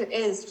temperature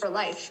is for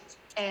life.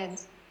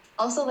 And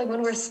also like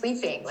when we're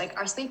sleeping, like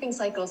our sleeping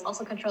cycle is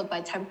also controlled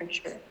by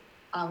temperature.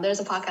 There's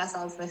a podcast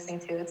I was listening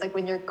to. It's like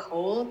when you're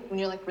cold, when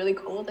you're like really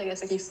cold, I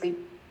guess like you sleep,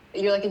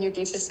 you're like in your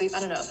deepest sleep. I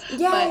don't know.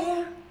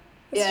 Yeah.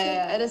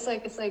 And it's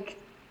like,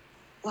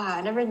 wow,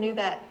 I never knew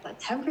that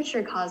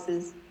temperature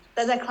causes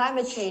that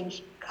climate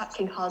change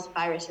can cause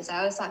viruses. I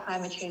always thought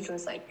climate change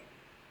was like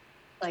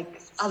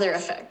other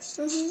effects.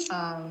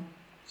 I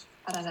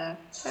don't know.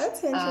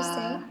 That's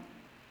interesting.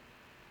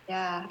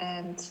 Yeah,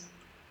 and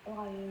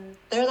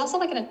there was also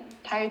like an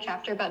entire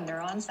chapter about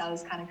neurons. That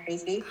was kind of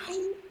crazy.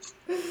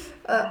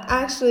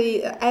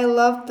 Actually, I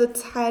love the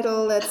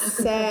title that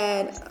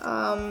said,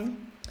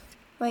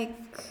 like,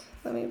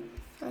 let me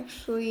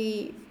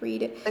actually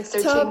read it. Like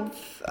searching.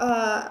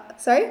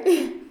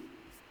 Sorry?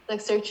 Like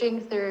searching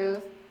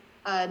through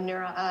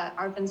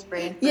Arvin's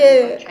brain.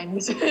 Yeah.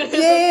 Chinese.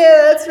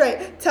 Yeah, that's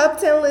right. Top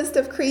 10 list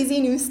of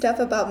crazy new stuff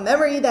about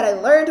memory that I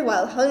learned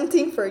while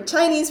hunting for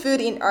Chinese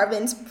food in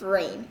Arvin's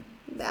brain.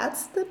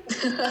 That's the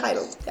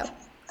title. Yeah.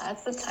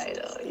 That's the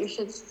title. You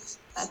should.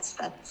 That's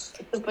what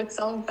the book's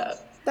all about.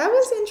 That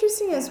was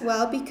interesting as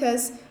well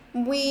because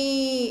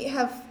we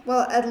have,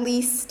 well, at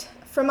least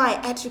from my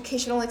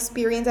educational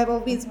experience, I've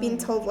always been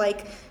told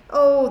like,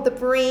 oh, the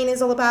brain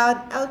is all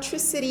about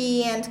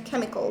electricity and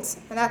chemicals,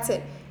 and that's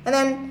it. And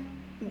then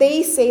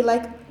they say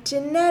like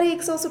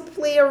genetics also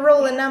play a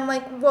role, and I'm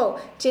like, whoa,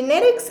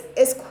 genetics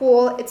is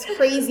cool, it's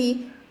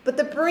crazy, but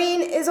the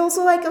brain is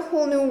also like a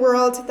whole new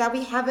world that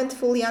we haven't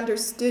fully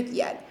understood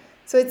yet.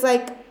 So it's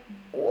like,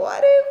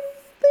 what if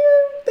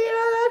they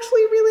are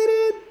actually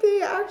related?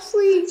 They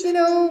actually,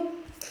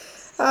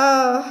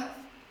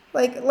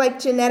 like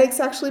genetics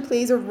actually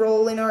plays a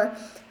role in our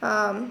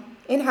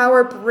in how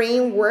our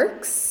brain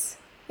works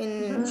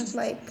in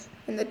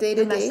in the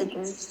day-to-day.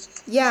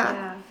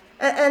 Yeah.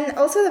 And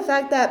also the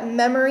fact that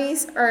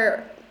memories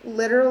are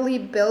literally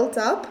built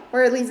up,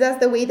 or at least that's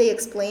the way they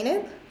explain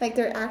it. Like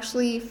they're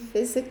actually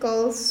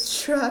physical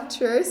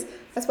structures.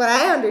 That's what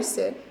I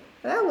understood.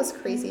 That was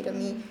crazy to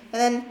me. And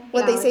then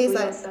what they Yeah, say is we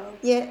that also.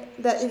 yeah,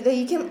 that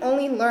you can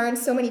only learn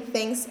so many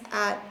things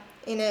at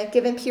in a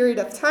given period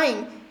of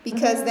time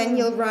because then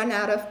you'll run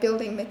out of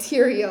building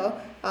material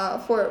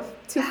for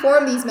to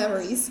form these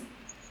memories.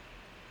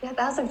 Yeah,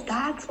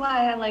 that's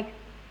why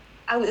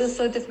it was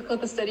so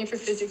difficult to study for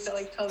physics at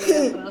like 12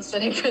 a.m. when I was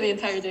studying for the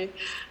entire day.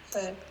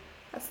 But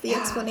That's the yeah,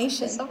 there's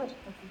explanation. so much.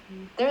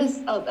 There's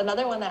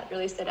another one that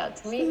really stood out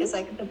to me is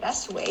like the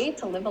best way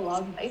to live a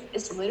long life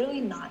is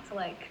literally not to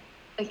like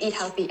eat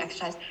healthy,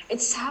 exercise.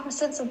 It's to have a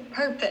sense of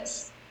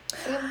purpose.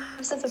 When you have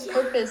a sense of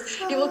purpose,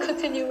 you will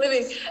continue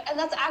living, and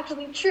that's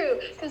actually true.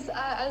 Because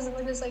I was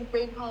in this like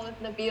brain call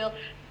with Nabil,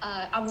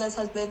 Amna's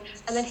husband,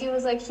 and then he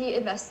was like he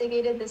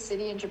investigated this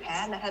city in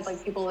Japan that had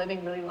like people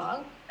living really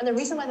long, and the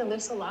reason why they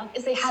lived so long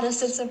is they had a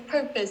sense of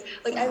purpose.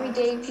 Like every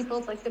day, people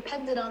like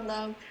depended on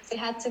them. They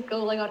had to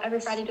go like on every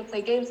Friday to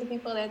play games with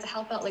people. They had to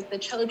help out like the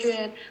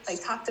children,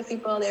 like talk to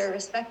people. They were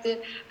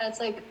respected, and it's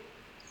like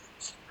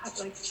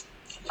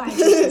find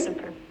your sense of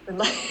purpose in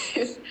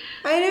life.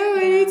 I know,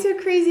 and it's so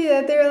crazy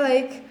that they're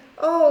like,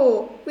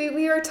 oh,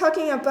 we are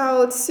talking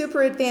about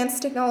super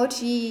advanced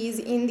technologies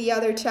in the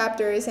other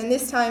chapters, and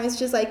this time it's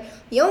just like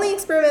the only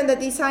experiment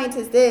that these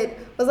scientists did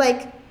was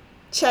like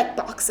check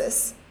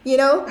boxes. You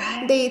know,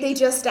 Right. they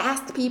just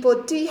asked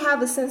people, do you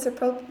have a sense of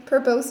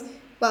purpose?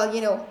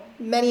 Well,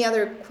 many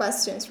other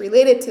questions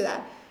related to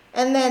that,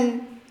 and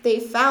then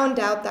they found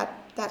out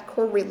that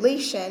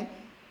correlation,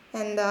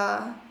 and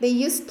they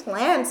used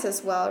plants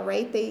as well,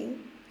 right? They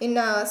in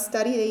a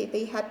study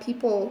they had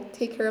people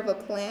take care of a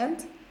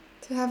plant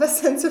to have a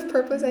sense of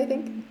purpose, I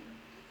think.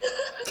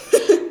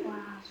 Wow.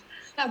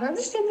 Yeah,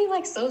 purpose can be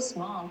like so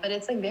small, but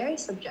it's like very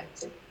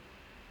subjective.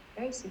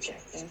 Very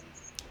subjective.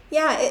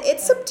 Yeah,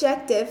 it's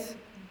subjective,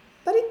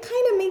 but it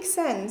kind of makes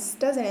sense,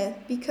 doesn't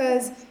it?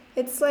 Because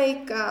it's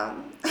like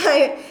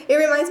it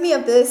reminds me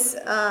of this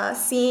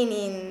scene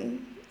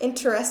in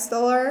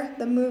Interstellar,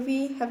 the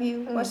movie. Have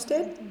you watched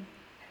it?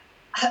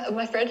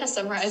 My friend has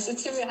summarized it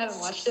to me. I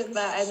haven't watched it,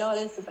 but I know what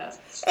it's about.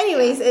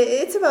 Anyways,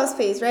 it's about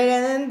space, right?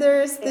 And then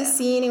there's this Yeah.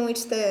 scene in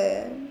which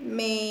the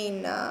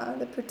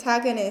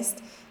protagonist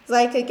is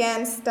like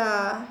against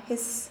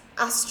his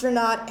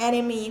astronaut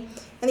enemy,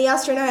 and the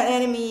astronaut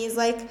enemy is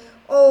like,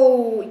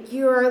 "Oh,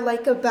 you're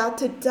like about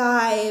to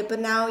die, but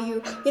now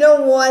you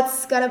know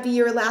what's gonna be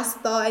your last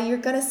thought? You're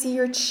gonna see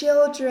your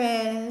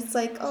children." And it's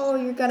like, "Oh,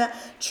 you're gonna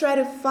try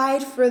to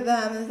fight for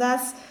them. And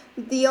that's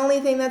the only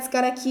thing that's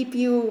gonna keep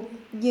you,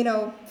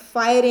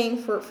 fighting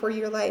for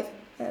your life."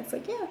 And it's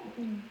like, yeah.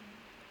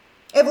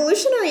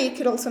 Evolutionary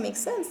could also make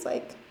sense.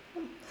 Like,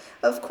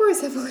 of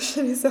course,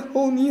 evolution is a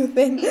whole new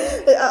thing,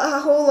 a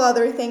whole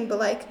other thing. But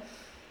like,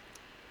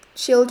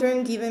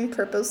 children giving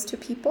purpose to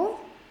people,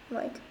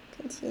 like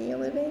continue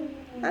living.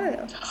 I don't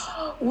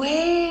know.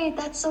 Wait,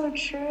 that's so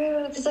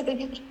true. It's like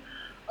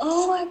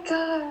oh my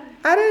god.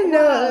 I don't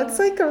know. Wow. It's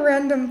like a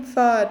random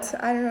thought.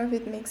 I don't know if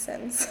it makes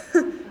sense.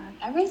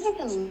 Everything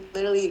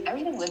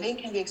living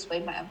can be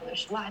explained by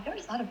evolution. Wow, I never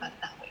thought about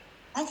it that way.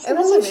 That's a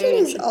Evolution very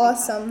is interesting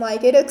awesome.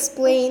 Like it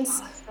explains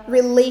Awesome.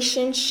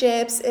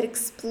 relationships. It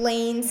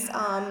explains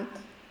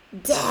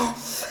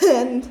death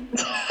and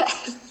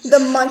the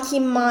monkey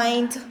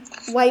mind.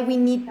 Why we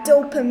need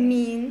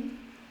dopamine.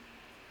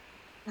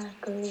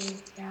 Exactly.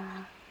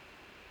 Yeah.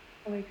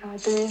 Oh my god.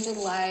 The reason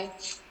why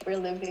we're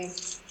living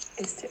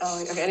is to.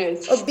 Oh, okay.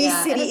 Anyways.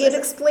 Obesity. Yeah. It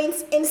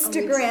explains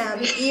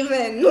Instagram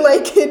even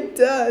like it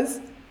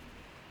does.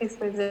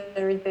 Explains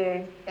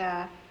everything.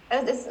 Yeah.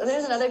 And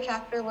there's another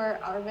chapter where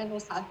Armin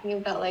was talking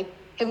about like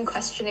him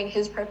questioning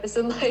his purpose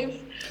in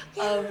life.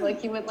 Like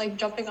he went like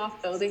jumping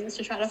off buildings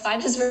to try to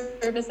find his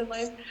purpose in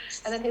life,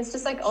 and then it's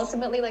just like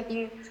ultimately like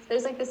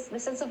there's like this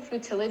sense of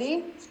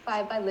futility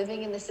by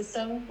living in the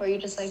system where you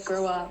just like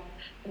grow up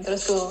and go to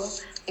school,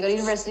 you go to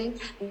university,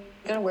 you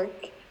go to work,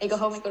 and you go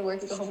home and go to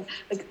work, you go home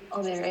like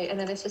all day, right? And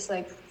then it's just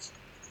like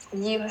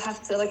you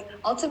have to like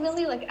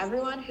ultimately like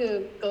everyone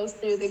who goes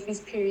through like these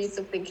periods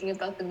of thinking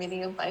about the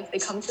meaning of life, they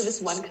come to this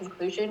one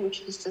conclusion,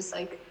 which is just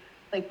like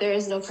there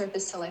is no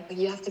purpose to life. Like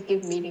you have to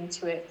give meaning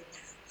to it.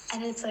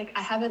 And it's like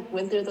I haven't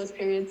went through those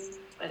periods,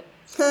 but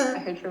I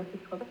heard from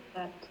people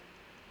that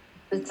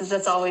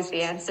that's always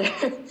the answer.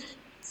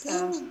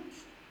 So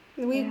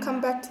We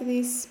come back to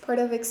this part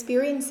of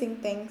experiencing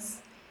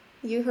things.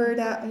 You heard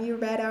you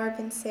read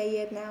Arvin say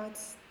it. Now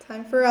it's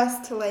time for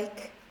us to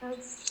like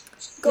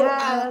go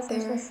out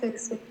there.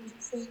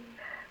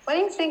 What do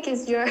you think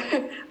is your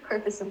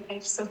purpose in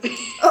life, Sophie?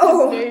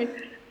 Oh,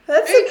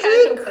 that's very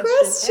a good casual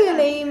question, question, yeah.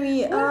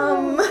 Amy.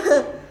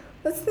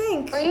 Let's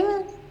think. Or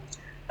even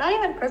not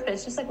even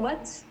purpose, just like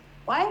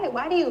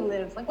why do you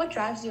live? Like what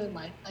drives you in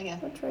life? I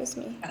guess. What drives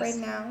me Yes. right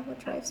now? What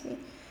drives me?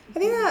 I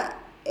think that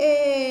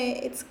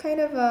it's kind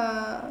of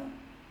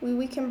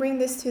we can bring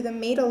this to the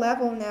meta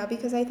level now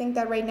because I think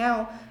that right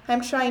now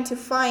I'm trying to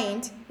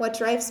find what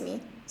drives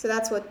me. So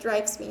that's what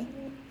drives me.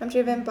 I'm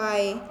driven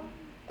by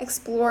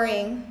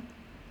exploring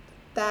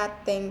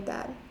that thing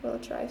that will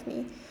drive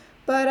me.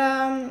 But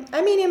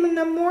I mean, in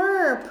a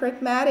more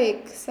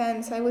pragmatic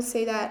sense, I would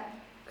say that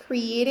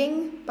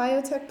creating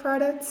biotech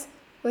products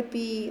would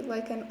be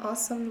like an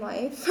awesome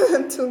life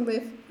to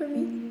live for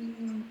me.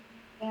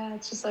 Yeah,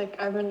 it's just like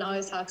Arvin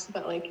always talks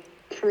about like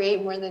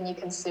create more than you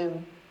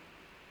consume.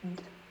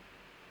 And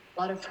a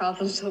lot of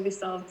problems will be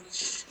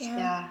solved. Yeah.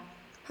 Yeah.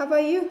 How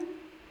about you?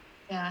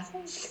 Yeah, I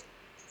think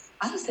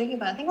I was thinking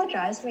about it. I think what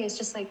drives me is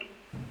just like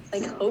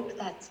hope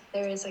that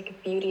there is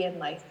like beauty in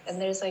life and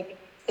there's like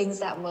things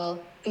that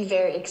will be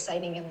very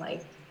exciting in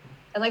life.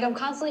 And like I'm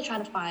constantly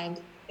trying to find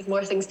like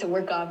more things to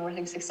work on, more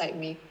things to excite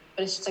me.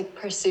 But it's just like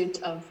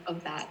pursuit of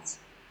that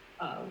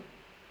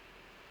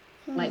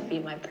might be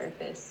my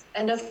purpose.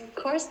 And of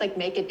course like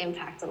make an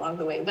impact along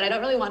the way. But I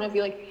don't really want to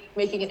be like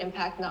making an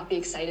impact, not be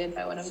excited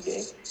by what I'm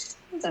doing.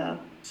 So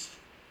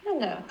I don't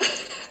know.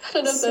 I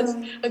don't know if that's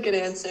So a good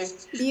answer.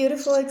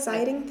 beautiful,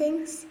 exciting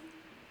things.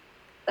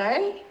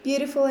 Sorry?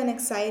 Beautiful and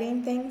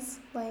exciting things,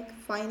 like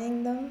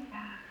finding them.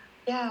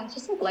 Yeah, it's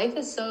just like life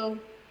is so,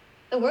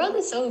 the world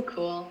is so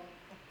cool.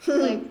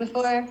 Like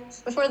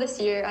before this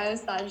year, I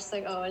always thought just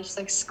like, oh, it's just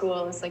like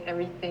school is like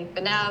everything.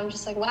 But now I'm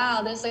just like,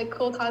 wow, there's like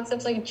cool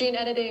concepts like gene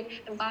editing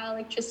and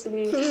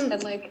bioelectricity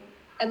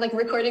and like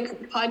recording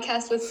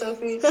podcasts with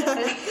Sophie.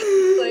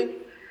 And like,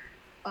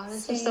 wow,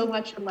 there's just so Same.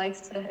 much in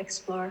life to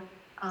explore.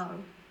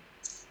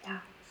 Yeah.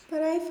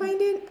 But I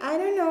find it, I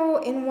don't know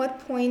in what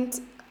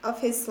point of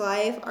his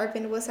life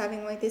Arvind was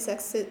having like this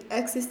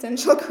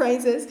existential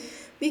crisis.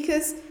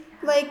 Because,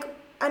 like,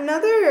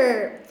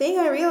 another thing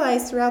I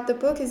realized throughout the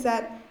book is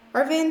that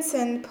Arvind's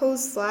and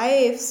Poe's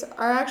lives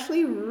are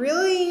actually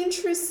really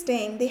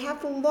interesting. They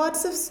have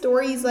lots of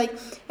stories. Like,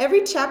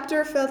 every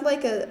chapter felt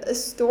like a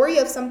story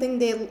of something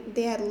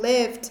they had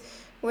lived,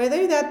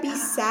 whether that be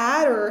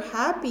sad or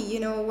happy,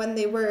 when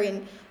they were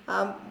in,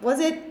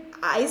 was it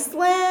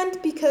Iceland,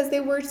 because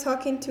they were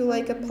talking to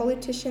like a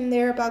politician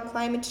there about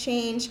climate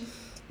change.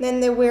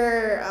 Then there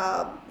were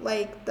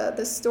like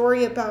the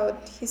story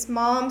about his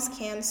mom's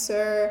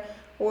cancer,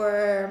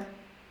 or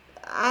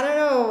I don't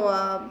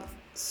know,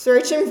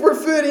 searching for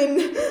food in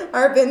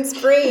Arvin's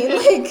brain.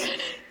 Like,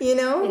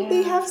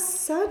 they have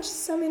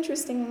some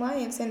interesting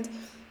lives, and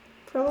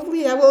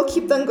probably that will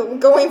keep them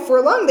going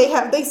for long.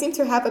 They seem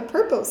to have a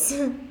purpose.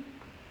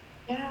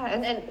 Yeah,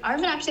 and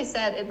Arvin actually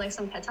said in like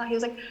some TED talk, he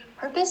was like,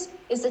 purpose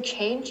is the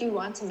change you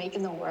want to make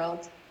in the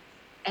world.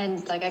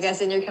 And like, I guess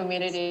in your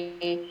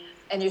community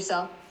and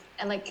yourself.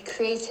 And like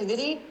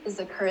creativity is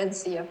the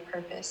currency of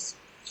purpose.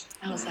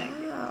 I was like,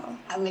 Wow.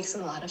 that makes a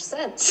lot of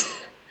sense.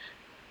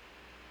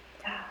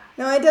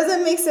 No, it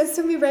doesn't make sense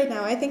to me right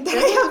now. I think that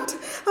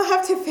I'll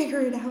have to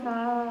figure it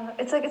out.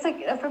 It's like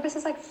a purpose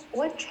is like,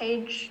 what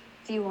change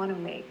do you want to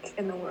make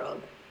in the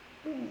world?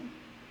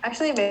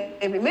 Actually,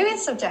 maybe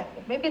it's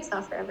subjective. Maybe it's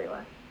not for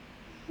everyone.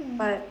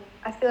 But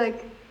I feel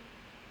like,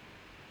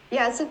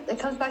 yeah, it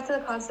comes back to the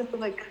concept of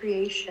like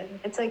creation.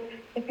 It's like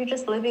if you're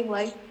just living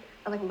life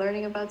and like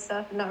learning about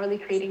stuff and not really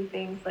creating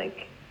things,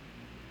 like,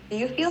 do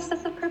you feel a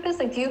sense of purpose?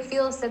 Like, do you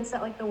feel a sense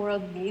that like the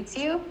world needs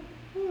you?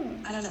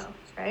 I don't know,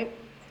 right?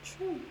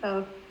 True.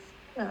 So,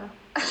 yeah.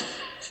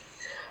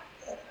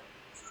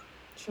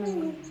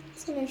 True.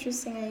 It's an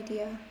interesting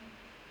idea.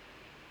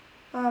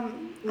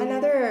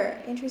 Another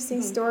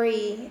interesting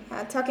story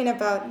talking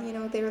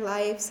about their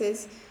lives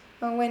is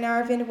when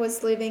Arvind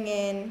was living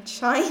in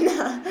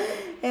China,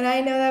 and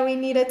I know that we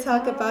need to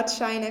talk about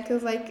China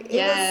because like it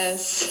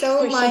was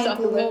so mind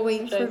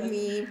blowing for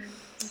me.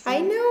 I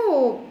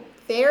know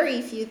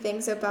very few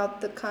things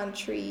about the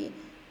country,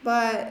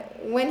 but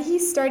when he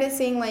started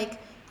saying like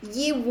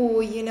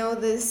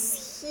Yiwu,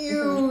 this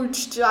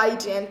huge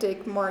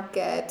gigantic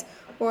market,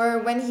 or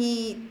when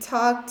he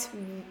talked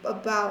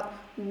about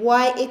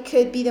why it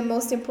could be the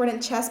most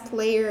important chess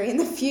player in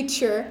the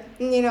future,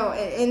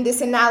 in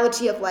this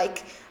analogy of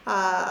like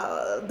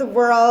the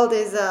world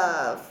is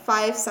a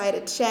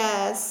five-sided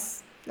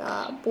chess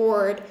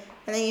board,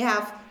 and then you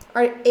have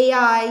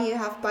AI, you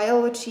have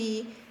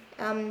biology,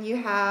 you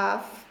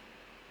have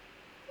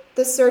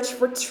the search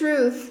for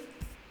truth,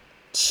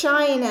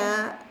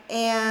 China,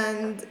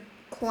 and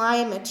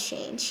climate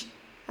change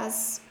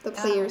as the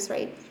players,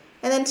 right?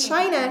 And then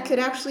China could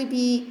actually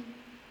be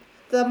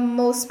the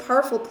most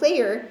powerful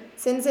player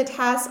since it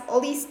has all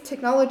these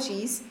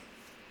technologies,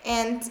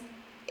 and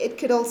it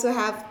could also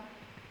have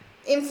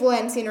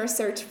influence in our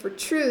search for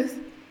truth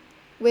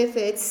with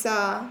its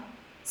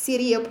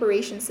city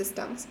operation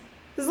systems.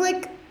 It's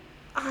like,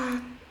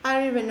 I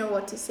don't even know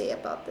what to say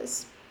about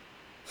this.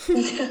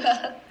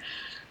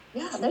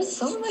 Yeah, there's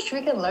so much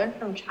we can learn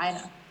from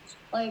China.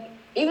 Like,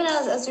 even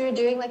as we were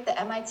doing like the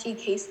MIT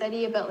case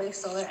study about like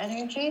solar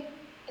energy,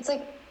 it's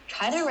like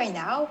China right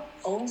now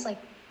owns like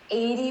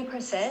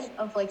 80%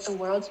 of like the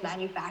world's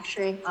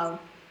manufacturing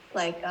of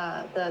like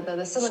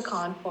the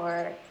silicon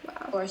for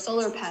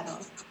solar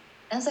panels.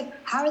 And it's like,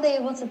 how are they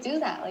able to do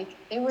that? Like,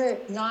 they were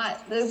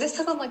not. This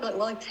took them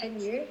like 10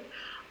 years.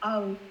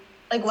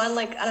 Like one,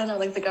 like I don't know,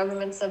 like the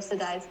government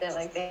subsidized it.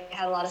 Like they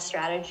had a lot of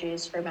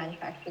strategies for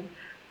manufacturing,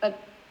 but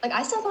like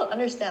I still don't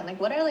understand. Like,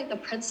 what are like the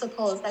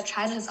principles that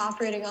China is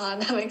operating on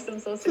that makes them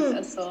so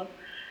successful?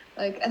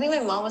 Like I think my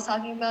mom was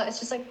talking about, it's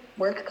just like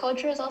work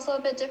culture is also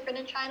a bit different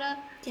in China.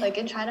 Yeah. Like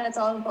in China, it's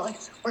all about like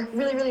work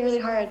really, really, really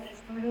hard,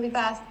 really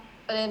fast.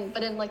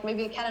 But in like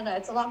maybe Canada,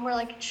 it's a lot more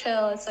like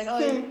chill. It's like, oh,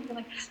 you can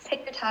like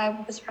take your time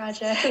with this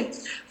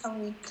project,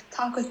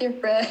 talk with your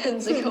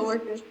friends and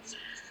coworkers.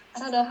 I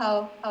don't know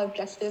how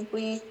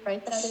objectively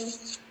right that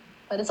is,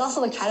 but it's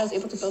also like China was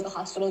able to build a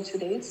hospital in 2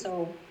 days,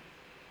 so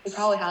they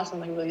probably have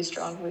some like really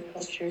strong work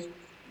culture.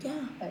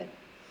 Yeah. But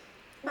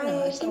I don't know,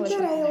 I there's so think much that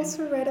we I can learn.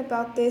 also read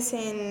about this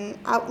in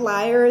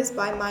Outliers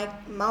by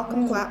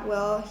Malcolm Mm.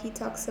 Gladwell. He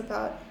talks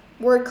about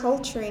work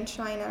culture in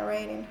China,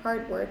 right, and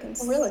hard work and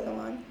Oh, really? so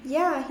on.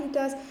 Yeah, he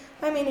does.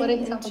 I mean, What did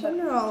he in talk about?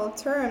 general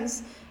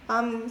terms,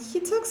 he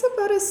talks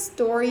about a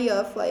story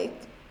of like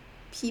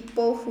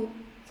people who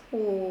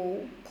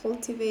who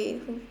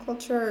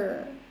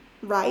culture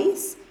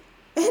rice,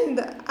 and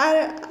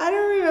I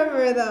don't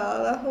remember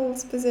the whole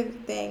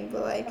specific thing,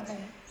 but like Okay.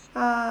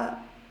 uh,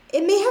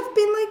 it may have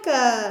been like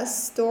a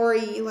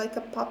story, like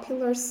a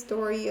popular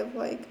story of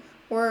like,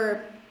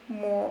 or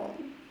more,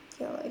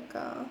 yeah, like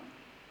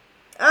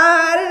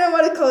I don't know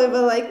what to call it,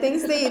 but like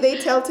things they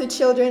tell to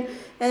children,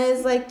 and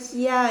it's like,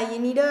 yeah, you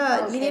need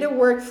to Okay.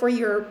 work for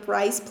your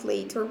rice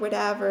plate or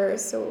whatever.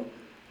 So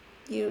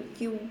you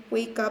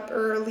wake up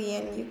early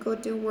and you go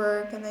do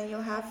work, and then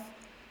you'll have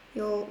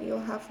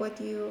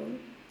what you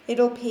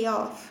it'll pay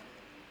off.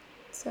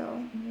 So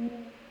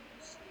Mm.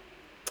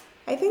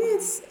 I think Wow.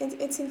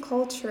 it's in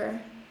culture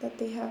that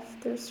they have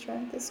their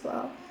strength as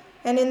well.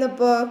 And in the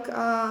book,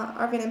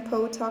 Arvin and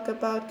Poe talk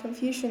about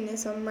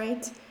Confucianism,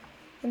 right?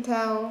 And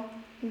how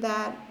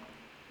that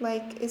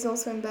like is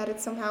also embedded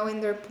somehow in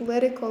their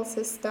political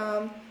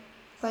system,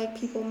 like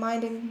people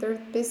minding their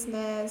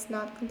business,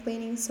 not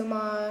complaining so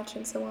much,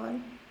 and so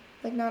on.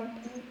 Like not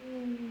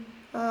Mm.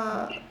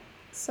 uh,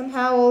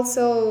 somehow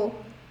also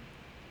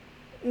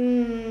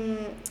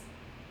mm,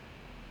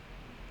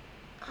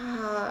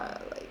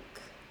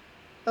 like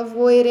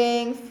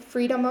avoiding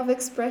freedom of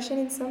expression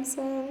in some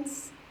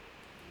sense.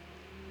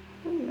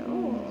 I don't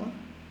know.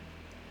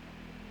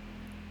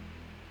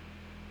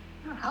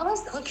 Mm. How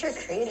is culture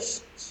created?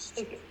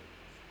 Like,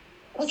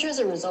 culture is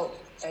a result,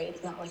 right?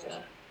 It's not like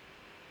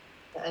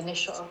the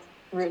initial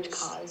root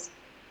cause.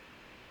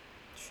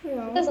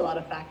 There's a True. lot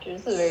of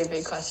factors. It's a very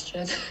big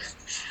question.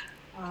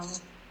 um,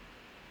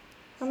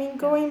 I mean, yeah.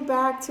 going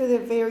back to the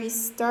very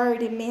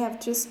start, it may have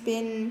just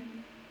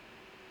been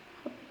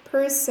a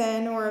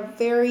person or a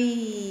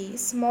very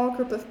small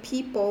group of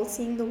people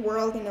seeing the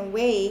world in a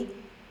way,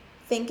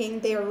 thinking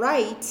they're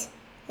right,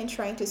 and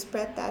trying to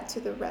spread that to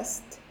the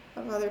rest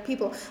of other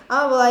people.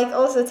 Well, like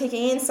also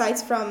taking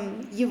insights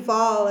from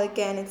Yuval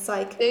again. It's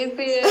like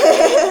Sapien.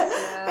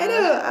 I Yeah.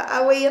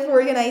 know a way of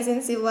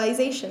organizing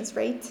civilizations,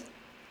 right?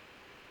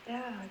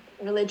 Yeah.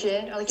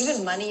 Religion, or like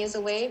even money is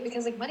a way,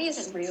 because like money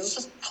isn't real, it's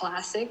just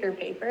plastic or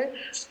paper,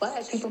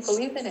 but people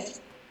believe in it.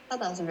 I thought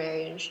that was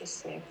very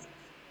interesting.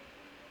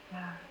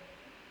 Yeah.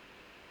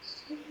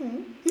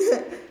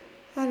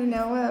 I don't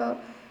know. Well,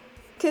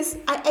 because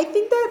I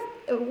think that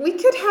we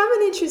could have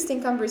an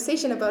interesting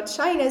conversation about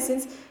China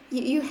since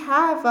you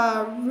have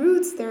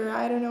roots there.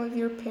 I don't know if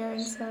your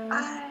parents are.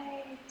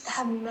 I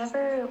have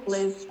never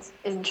lived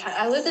in China.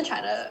 I lived in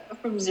China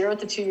from 0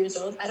 to 2 years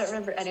old. I don't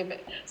remember any of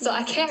it. So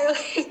I can't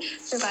really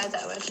provide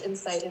that much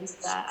insight into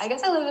that. I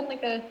guess I live in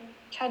like a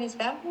Chinese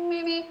family,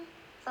 maybe.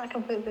 It's not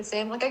completely the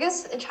same. Like I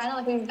guess in China,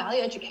 like we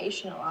value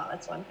education a lot.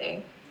 That's one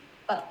thing.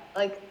 But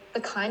like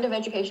the kind of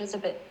education is a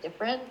bit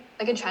different.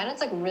 Like in China,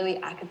 it's like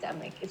really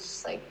academic. It's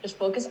just like just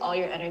focus all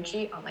your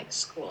energy on like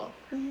school.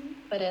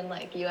 But in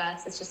like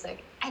US, it's just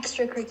like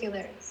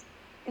extracurriculars,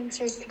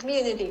 insert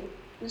community,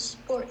 do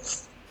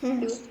sports,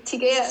 do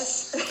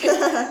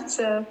TKS.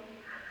 So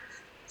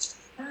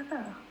I don't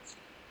know.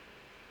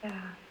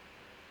 Yeah.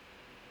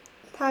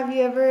 Have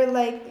you ever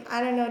like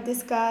I don't know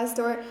discussed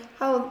or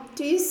how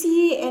do you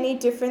see any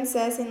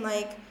differences in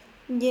like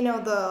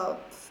the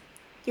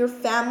your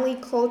family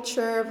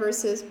culture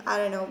versus I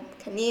don't know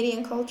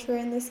Canadian culture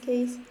in this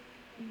case?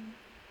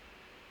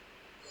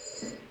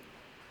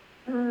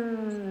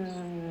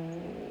 Hmm.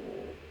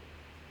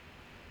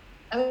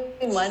 I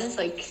mean, one is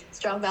like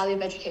strong value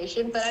of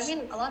education, but I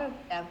mean, a lot of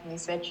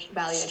families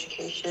value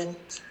education.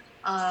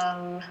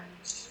 Um,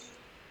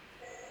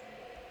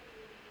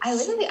 I don't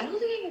think I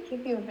can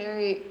give you a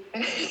very,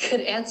 very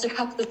good answer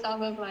off the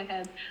top of my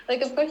head.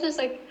 Like, of course,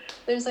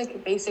 there's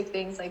like basic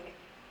things like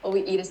what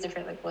we eat is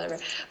different, like whatever.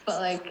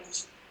 But like,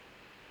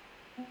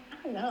 I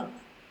don't know.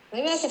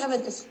 Maybe I could have a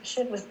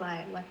discussion with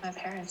my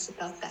parents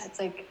about that. It's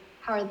like,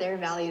 how are their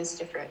values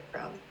different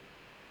from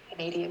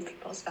Canadian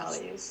people's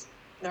values,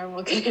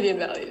 normal Canadian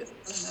values?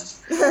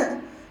 I don't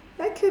know.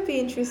 That could be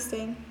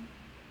interesting.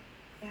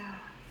 Yeah.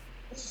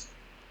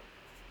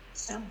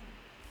 So,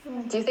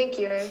 Hmm. do you think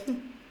you're?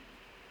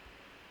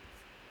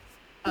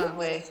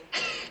 Wait.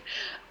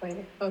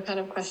 Wait. What kind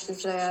of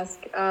questions should I ask?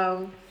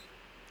 I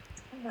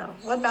don't know.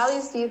 What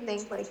values do you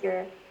think like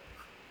your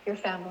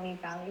family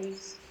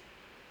values?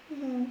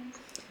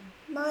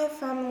 My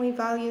family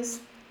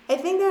values. I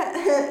think that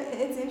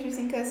it's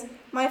interesting because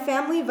my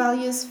family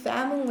values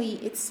family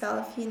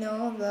itself.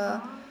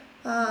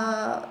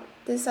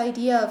 This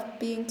idea of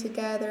being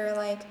together,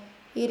 like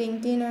eating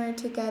dinner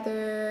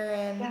together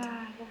and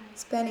Yeah,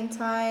 spending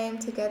time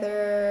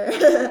together.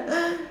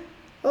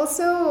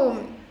 Also,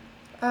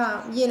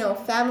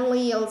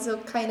 family also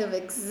kind of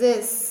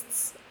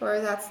exists,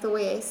 or that's the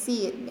way I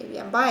see it. Maybe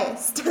I'm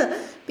biased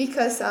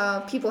because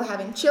people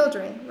having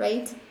children,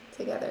 right,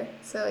 together.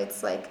 So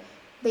it's like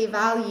they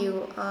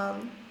value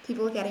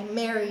people getting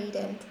married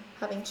and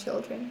having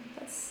children.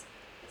 That's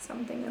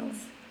something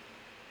else.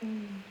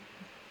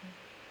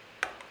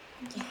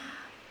 Yeah.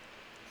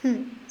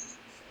 Hmm.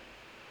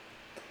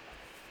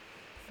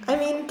 I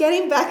mean,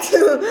 getting back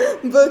to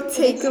book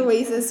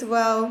takeaways as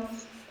well.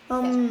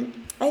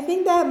 I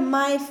think that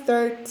my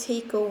third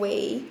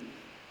takeaway.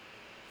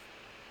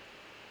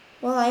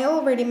 Well, I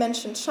already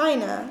mentioned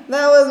China.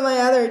 That was my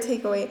other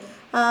takeaway.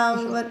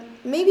 But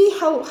maybe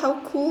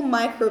how cool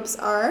microbes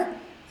are.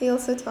 They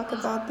also talk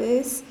about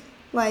this.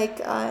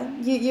 Like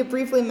you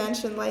briefly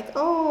mentioned, like,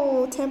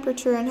 oh,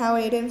 temperature and how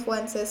it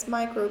influences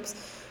microbes.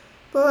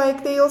 But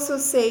like they also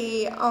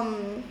say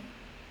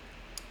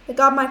the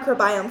gut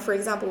microbiome, for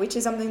example, which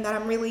is something that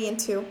I'm really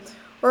into,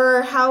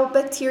 or how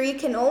bacteria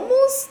can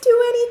almost do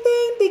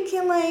anything. They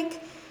can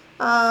like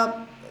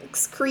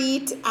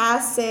excrete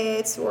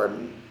acids or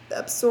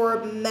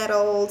absorb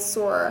metals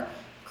or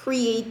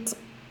create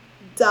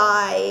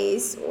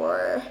dyes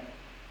or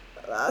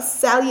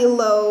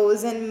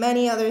cellulose and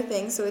many other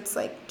things. So it's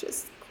like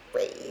just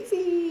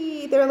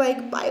crazy. They're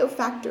like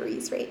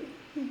biofactories, right?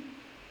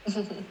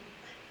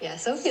 Yeah,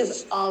 Sophie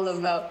is all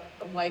about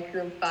the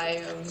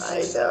microbiome.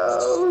 I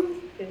know.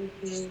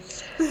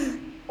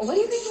 What do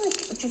you think?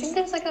 Like, do you think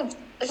there's like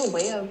a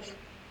way of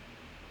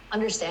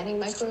understanding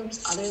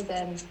microbes other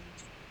than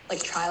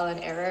like trial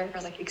and error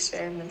or like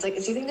experiments? Like,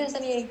 do you think there's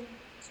any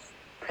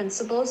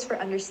principles for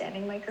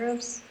understanding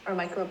microbes or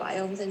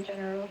microbiomes in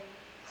general?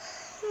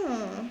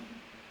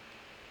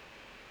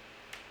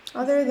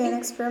 Other than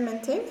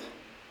experimenting?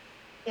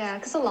 Yeah,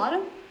 because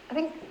I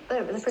think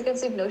the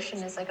preconceived notion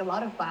is like a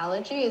lot of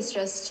biology is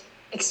just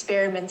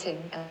experimenting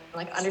and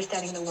like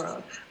understanding the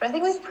world. But I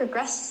think we've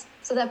progressed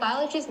so that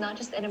biology is not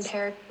just an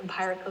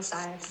empirical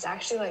science. It's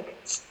actually like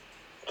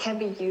can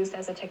be used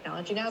as a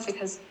technology now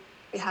because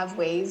we have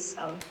ways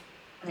of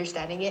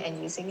understanding it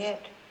and using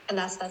it. And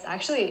that's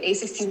actually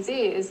A16Z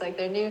is like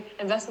their new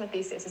investment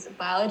thesis is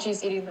biology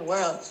is eating the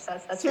world. So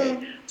that's great.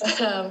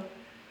 But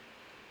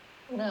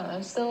no,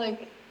 I'm still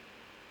like,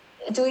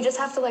 do we just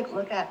have to like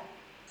look at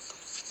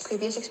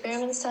previous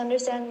experiments to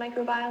understand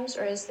microbiomes,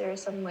 or is there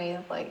some way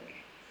of like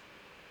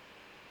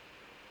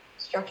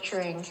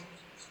structuring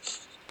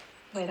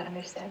way to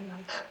understand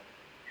them?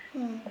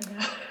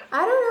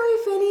 I don't know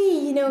if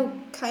any,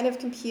 kind of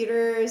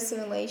computer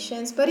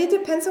simulations, but it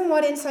depends on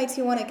what insights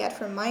you want to get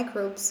from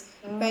microbes,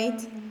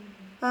 right?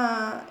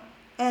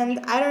 And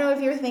I don't know if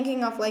you're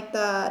thinking of like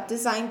the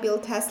design,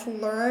 build, test,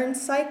 learn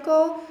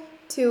cycle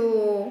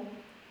to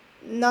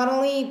not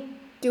only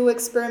do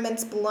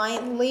experiments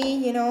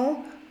blindly,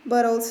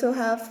 but also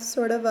have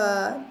sort of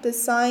a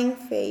design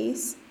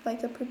phase,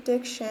 like a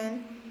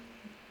prediction.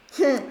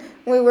 What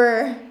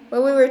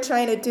we were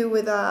trying to do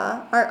with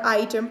our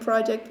iGEM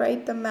project,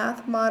 right? The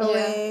math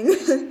modeling.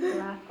 The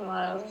math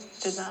model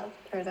did not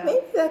turn out.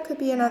 Maybe that could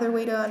be another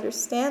way to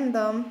understand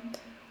them.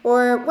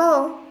 Or,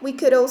 well, we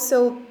could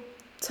also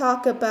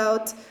talk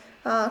about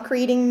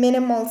creating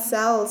minimal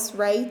cells,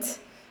 right?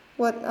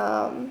 What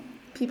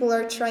people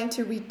are trying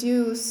to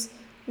reduce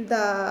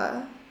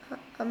the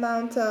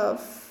amount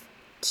of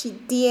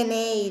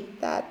DNA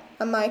that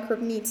a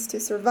microbe needs to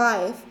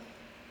survive.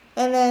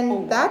 And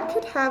then that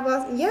could have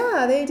us.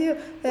 Yeah, they do.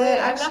 Wait,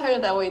 I've not heard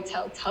of that. Wait,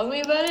 tell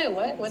me about it.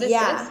 What is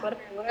this? What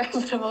are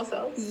minimal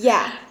cells?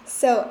 Yeah.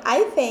 So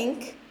I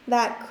think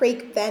that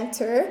Craig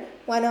Venter,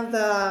 one of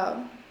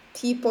the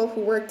people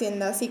who worked in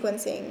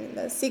sequencing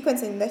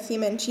the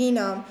human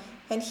genome,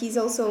 and he's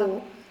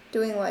also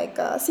doing like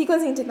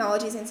sequencing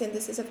technologies and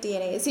synthesis of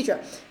DNA,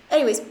 etc.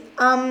 Anyways,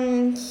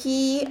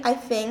 he I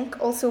think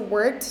also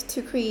worked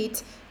to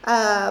create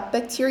a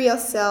bacterial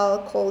cell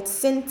called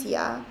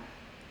Cynthia.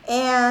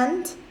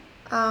 And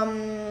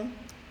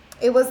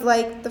it was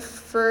like the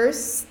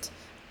first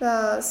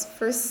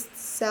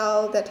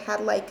cell that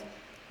had like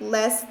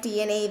less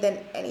DNA than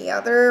any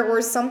other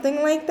or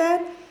something like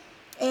that.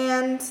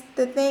 And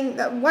the thing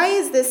that why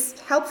is this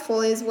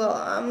helpful is,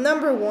 well,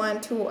 number one,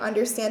 to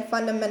understand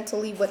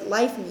fundamentally what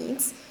life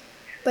needs,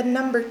 but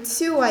number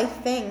two, I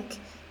think,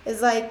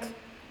 is like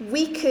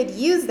we could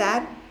use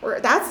that, or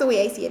that's the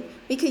way I see it,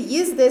 we could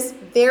use this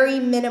very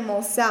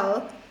minimal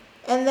cell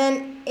and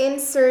then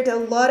insert a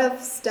lot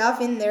of stuff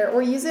in there,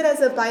 or use it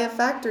as a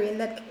biofactory, and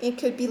that it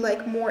could be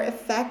like more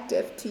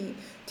effective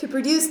to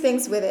produce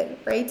things with it,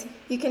 right?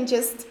 You can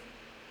just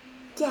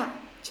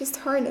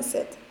harness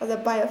it as a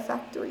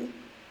biofactory.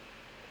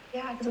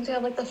 Yeah, because once we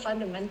have like the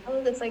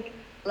fundamentals, it's like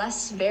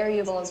less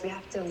variables we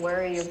have to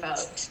worry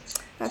about.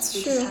 That's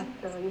we true.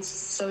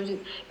 Just have to,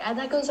 and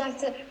that goes back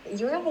to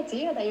your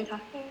idea that you're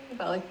talking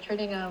about, like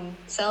turning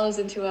cells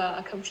into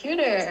a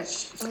computer. What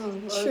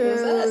was True,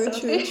 that,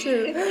 true, Sophie?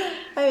 true.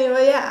 I mean,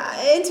 well,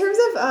 yeah. In terms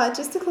of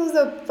just to close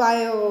the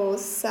bio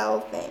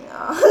cell thing,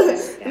 Okay,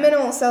 the yeah.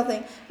 minimal cell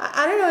thing.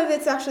 I don't know if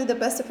it's actually the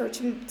best approach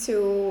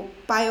to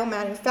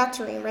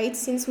biomanufacturing, right?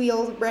 Since we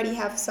already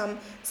have some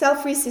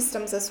cell-free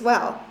systems as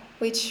well,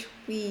 which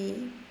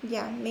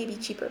may be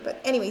cheaper.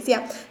 But anyways,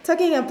 yeah.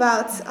 Talking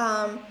about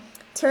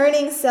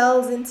turning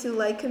cells into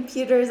like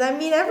computers. I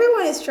mean,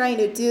 everyone is trying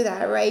to do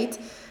that, right?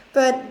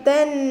 But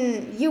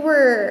then you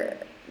are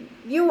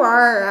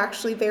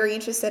actually very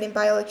interested in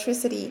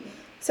bioelectricity.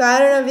 So I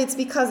don't know if it's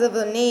because of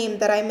the name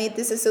that I made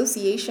this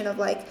association of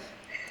like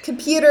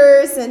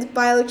computers and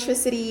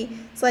bioelectricity.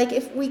 It's like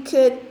if we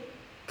could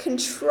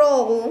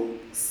control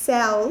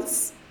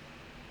cells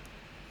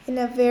in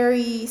a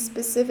very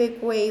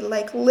specific way,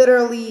 like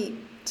literally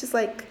just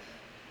like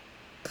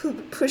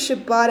push a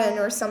button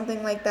or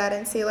something like that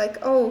and say like,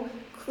 oh,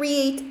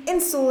 create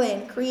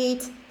insulin,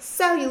 create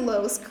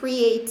cellulose,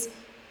 create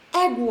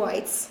egg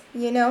whites,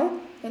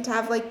 and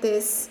have like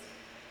this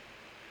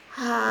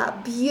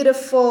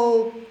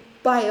beautiful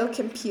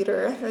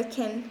biocomputer that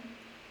can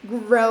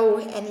grow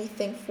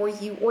anything for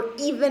you or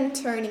even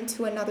turn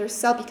into another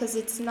cell, because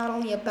it's not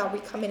only about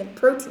recombinant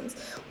proteins.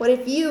 What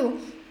if you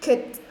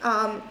could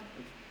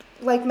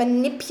like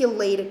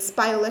manipulate its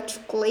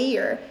bioelectric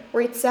layer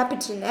or its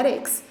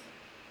epigenetics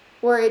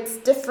or its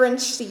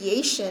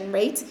differentiation,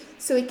 right?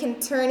 So it can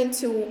turn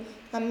into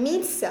a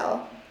meat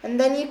cell, and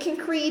then you can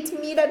create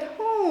meat at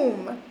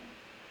home.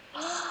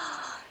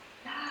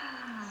 Yeah.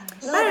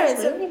 I No, don't know,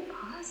 that's really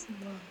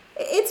possible.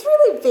 it's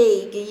really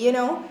vague.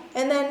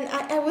 And then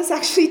I was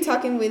actually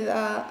talking with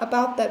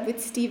about that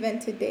with Steven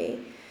today,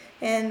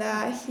 and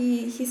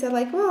he said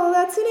like, well,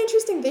 that's an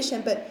interesting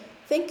vision, but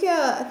think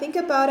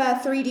about a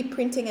 3D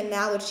printing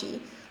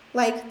analogy.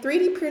 Like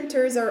 3D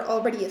printers are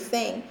already a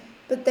thing,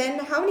 but then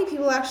how many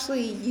people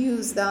actually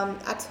use them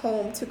at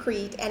home to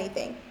create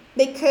anything?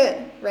 They could,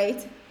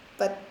 right?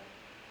 But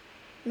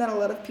not a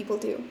lot of people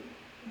do.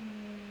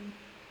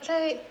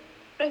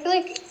 But I feel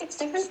like it's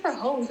different for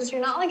home because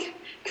you're not like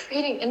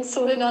creating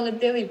insulin on a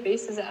daily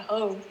basis at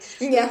home.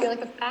 Yeah. Like you're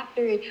like a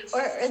factory,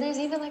 or there's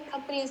even like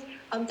companies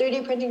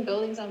 3D printing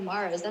buildings on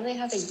Mars. Then they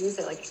have to use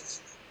it like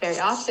very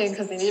often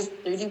because they need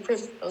 3D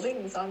print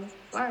buildings on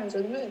Mars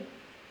or the moon.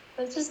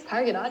 That's just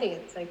target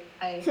audience. Like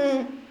I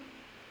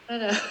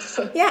don't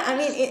know. Yeah, I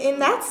mean, in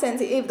that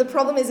sense, if the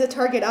problem is a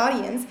target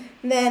audience,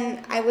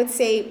 then I would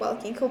say, well,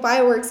 Ginkgo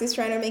Bioworks is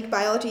trying to make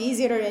biology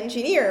easier to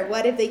engineer.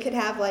 What if they could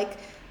have like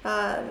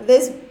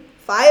this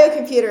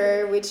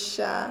biocomputer which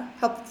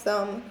helps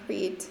them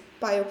create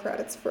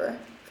bioproducts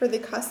for the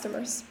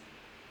customers?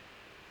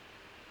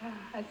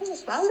 I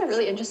think that was a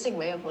really interesting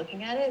way of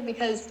looking at it,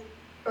 because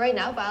right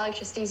now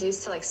bioelectricity is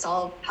used to like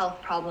solve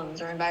health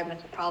problems or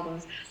environmental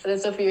problems. But then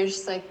Sophie, you're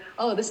just like,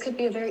 oh, this could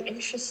be a very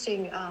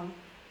interesting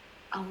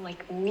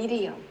like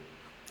medium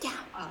Yeah.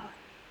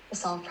 to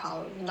solve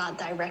problems, not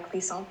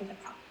directly solving the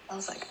problem. I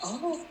was like,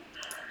 oh,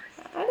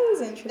 That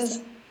is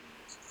interesting.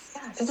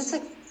 because it's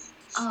like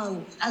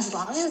as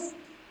long as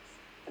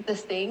the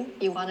thing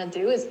you want to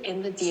do is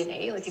in the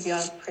DNA, like if you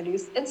want to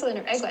produce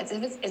insulin or egg whites,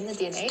 if it's in the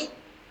DNA,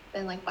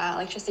 then like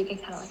bioelectricity can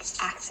kind of like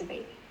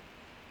activate it.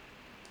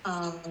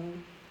 I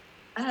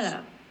don't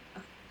know.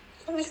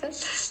 That makes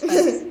sense.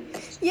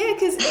 Yeah,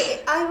 because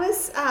I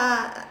was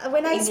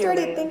when I Easier way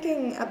started of-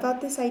 thinking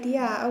about this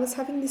idea, I was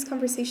having this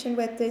conversation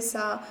with this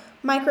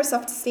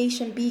Microsoft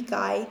Station B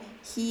guy.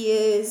 He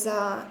is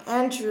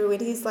Andrew,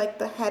 and he's like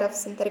the head of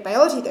synthetic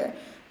biology there,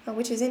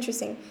 which is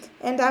interesting.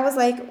 And I was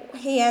like,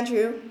 "Hey,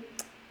 Andrew,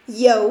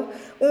 yo,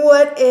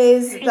 what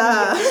is the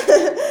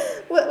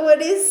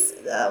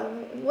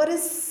what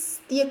is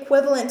the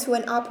equivalent to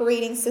an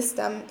operating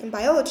system in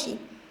biology?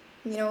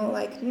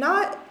 Like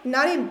not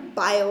in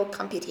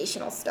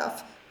biocomputational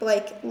stuff, but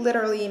like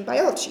literally in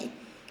biology."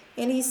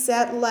 And he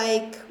said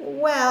like,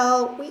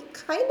 well, we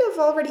kind of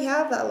already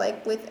have that,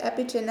 like with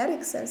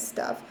epigenetics and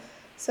stuff.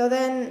 So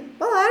then,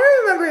 well, I don't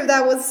remember if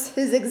that was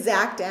his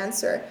exact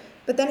answer,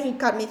 but then he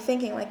got me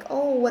thinking like,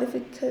 oh, what if we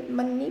could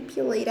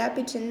manipulate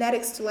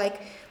epigenetics to like,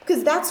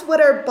 because that's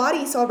what our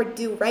bodies already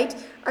do, right?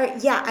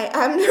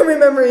 I'm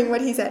remembering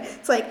what he said.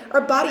 It's like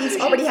our bodies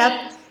already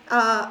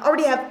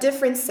have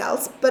different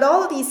cells, but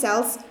all of these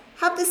cells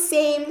have the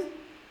same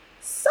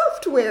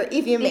software,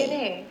 if you may,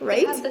 DNA,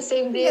 right? They have the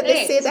same DNA. Yeah,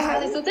 they say they How are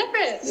have. they so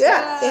different?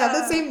 Yeah, they have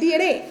the same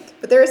DNA,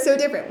 but they're so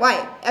different.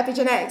 Why?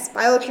 Epigenetics,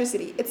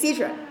 bioelectricity,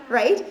 etc.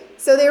 Right?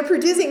 So they're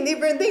producing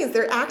different things.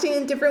 They're acting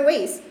in different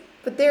ways,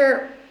 but they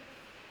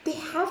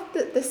have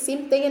the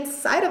same thing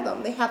inside of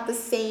them. They have the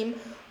same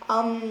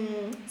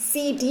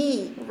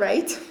CD,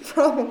 right?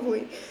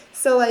 Probably.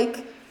 So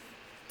like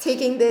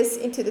taking this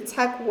into the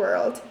tech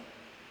world,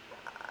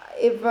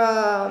 if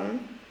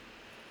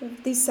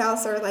these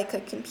cells are like a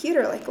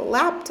computer, like a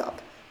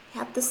laptop, they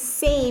have the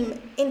same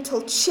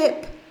Intel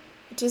chip.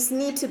 We just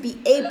need to be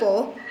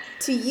able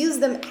to use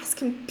them as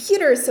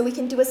computers so we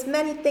can do as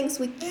many things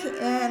we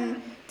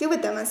can do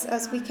with them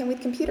as we can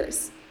with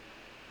computers.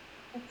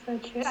 That's so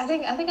true. I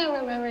think I'm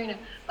remembering now.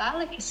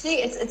 Bioelectricity,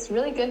 it's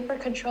really good for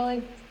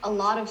controlling a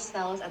lot of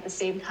cells at the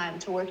same time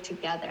to work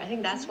together. I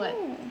think that's what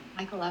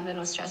Michael Levin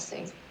was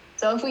stressing.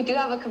 So if we do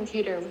have a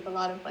computer with a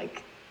lot of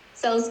like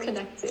cells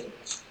connected,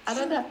 I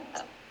don't know,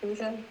 we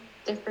have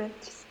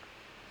different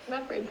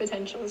memory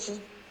potentials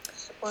and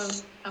perform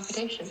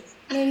computation.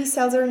 Maybe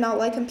cells are not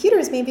like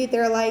computers. Maybe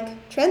they're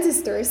like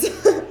transistors.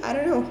 I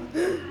don't know.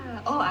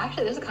 Yeah. Oh,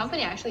 actually, there's a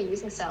company actually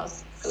using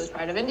cells. It was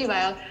part of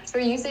IndieBio. So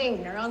we're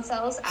using neuron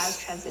cells as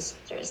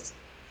transistors.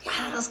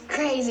 Wow, that's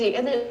crazy.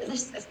 And then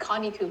there's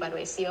Conicu, by the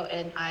way,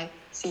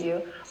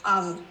 Conicu.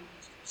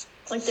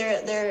 Like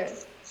their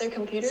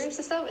computer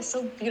system is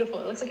so beautiful.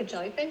 It looks like a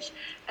jellyfish.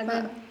 And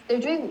then they're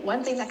doing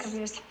one thing that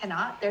computers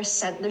cannot. They're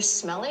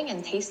smelling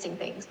and tasting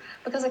things.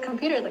 Because a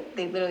computer, like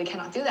they literally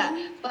cannot do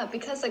that. But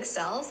because like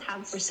cells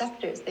have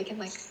receptors, they can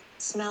like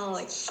smell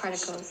like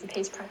particles and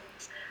taste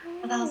particles.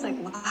 And I was like,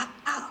 wow,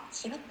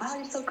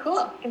 biology is so cool.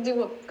 It can do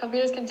what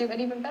computers can do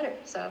and even better.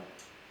 So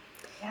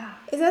yeah.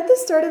 Is that the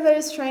start of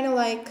us trying to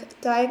like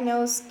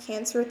diagnose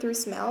cancer through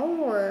smell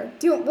or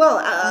do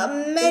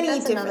many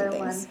that's different another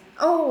things? one.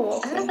 Oh,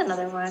 I think okay. that's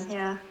another one,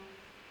 yeah.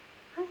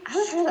 I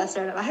haven't heard that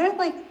startup. I heard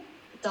like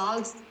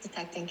dogs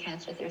detecting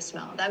cancer through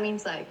smell. That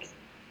means like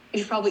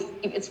it's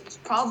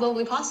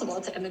probably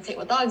possible to imitate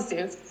what dogs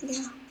do.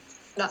 Yeah.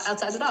 Not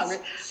outside the dog,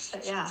 right?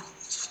 But yeah,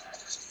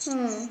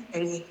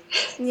 crazy.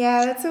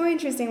 Yeah, that's so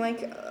interesting.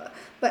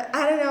 But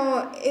I don't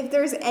know if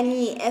there's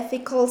any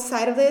ethical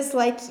side of this,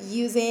 like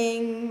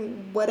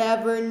using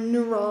whatever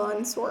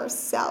neurons or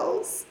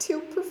cells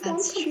to perform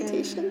That's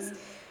computations. true.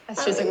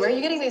 That's just like, where are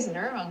you getting these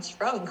neurons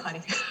from,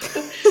 Connie?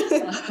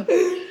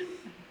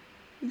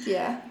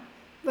 Yeah.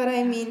 But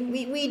I mean,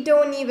 we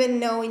don't even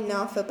know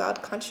enough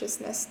about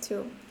consciousness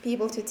to be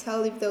able to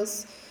tell if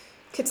those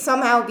could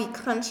somehow be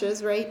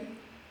conscious, right?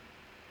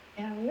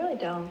 Yeah, we really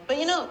don't. But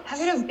have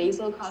you heard of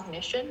basal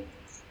cognition?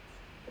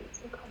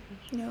 Basal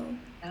cognition. No.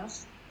 No?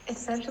 It's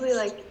essentially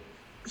like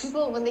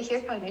people, when they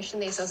hear cognition,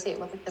 they associate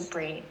with like the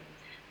brain.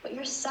 But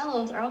your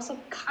cells are also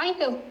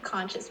kind of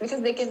conscious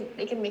because they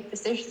can make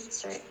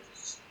decisions, right?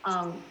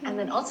 And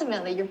then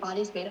ultimately, your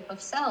body's made up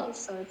of cells.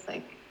 So it's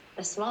like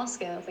a small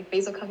scale, it's like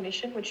basal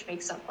cognition, which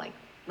makes up like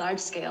large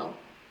scale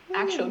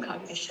actual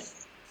cognition.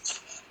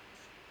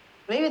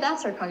 Maybe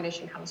that's where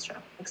cognition comes from,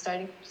 like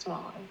starting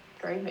small and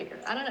growing bigger.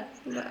 I don't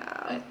know.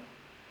 Wow.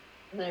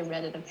 But I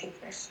read it in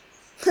paper.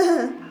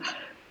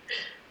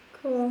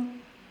 Cool.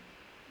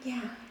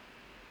 Yeah.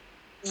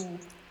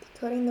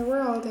 Decoding the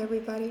World,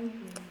 everybody.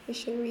 We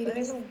should read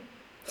it.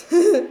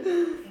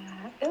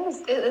 Yeah, it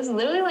was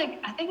literally like,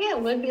 I think it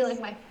would be like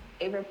my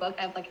favorite book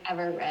I've like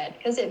ever read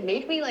because it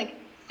made me like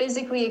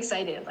physically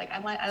excited. Like I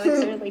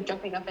started like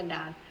jumping up and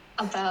down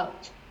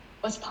about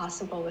what's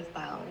possible with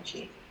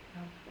biology.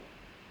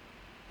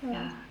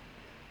 Yeah.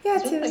 Yeah,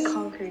 It's to really me. like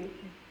concrete.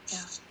 Yeah.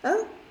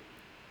 Oh,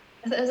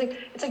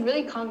 It's like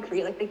really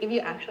concrete. Like they give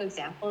you actual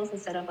examples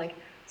instead of like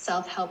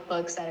self-help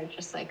books that are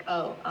just like,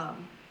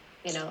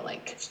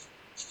 like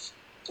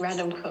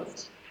random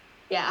quotes.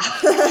 Yeah.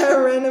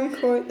 random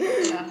quote.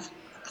 Yeah.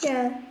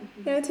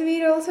 Yeah. To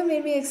me, it also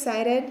made me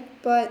excited,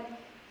 but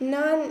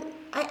none.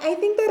 I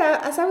think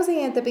that as I was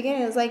saying at the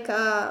beginning, it was like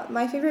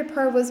my favorite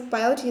part was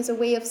biology is a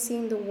way of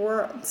seeing the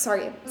world.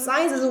 Sorry,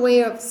 science is a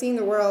way of seeing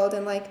the world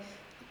and like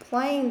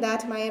applying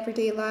that to my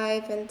everyday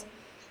life and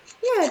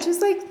yeah,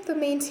 just like the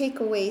main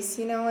takeaways,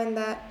 and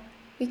that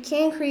we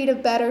can create a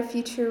better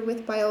future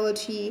with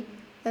biology,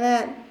 and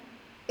that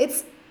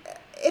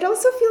it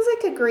also feels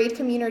like a great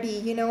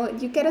community,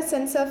 you get a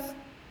sense of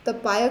the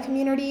bio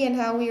community and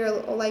how we are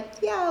like,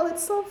 yeah,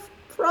 let's solve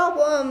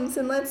problems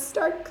and let's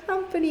start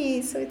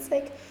companies. So it's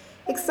like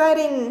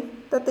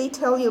exciting that they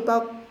tell you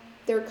about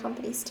their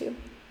companies too.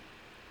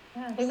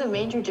 Yeah, I think the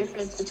major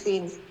difference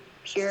between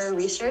pure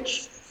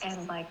research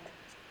and like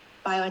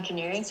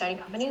bioengineering, starting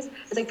companies,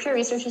 is like pure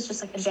research is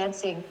just like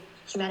advancing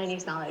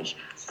humanity's knowledge.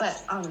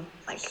 But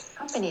like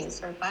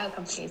companies or bio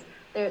companies,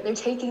 they're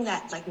taking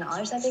that like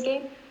knowledge that they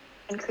gain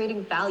and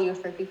creating value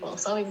for people,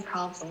 solving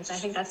problems. I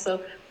think that's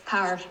so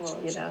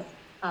powerful,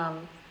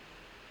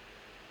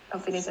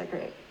 companies are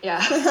great.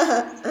 Yeah.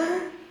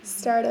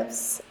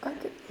 Startups are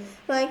good.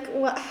 Like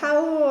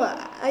how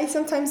I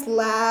sometimes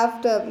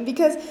laughed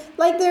because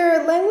like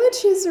their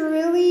language is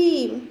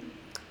really,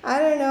 I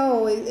don't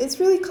know, it's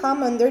really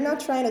common. They're not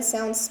trying to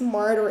sound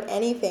smart or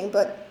anything,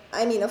 but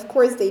I mean, of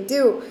course they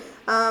do.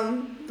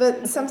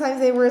 But sometimes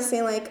they were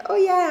saying like, oh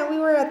yeah, we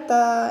were at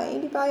the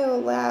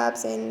IndieBio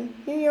labs in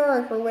New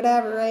York or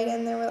whatever, right?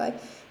 And they were like,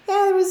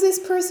 yeah, there was this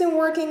person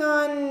working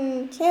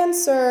on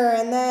cancer,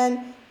 and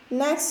then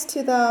next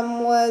to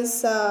them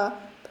was a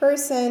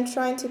person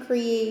trying to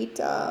create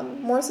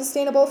more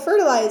sustainable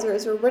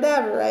fertilizers or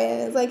whatever, right?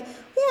 And it's like,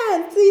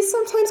 yeah, they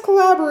sometimes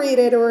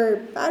collaborated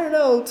or, I don't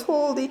know,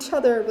 told each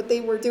other what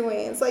they were doing.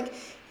 It's like,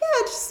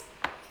 yeah, just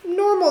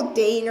normal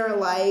day in our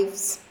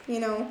lives,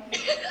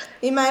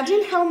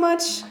 Imagine how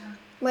much,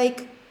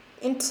 like,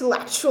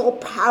 intellectual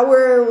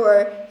power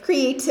or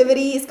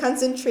creativity is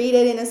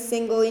concentrated in a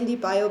single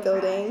IndieBio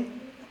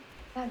building.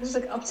 Yeah, there's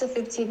like up to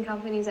 15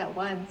 companies at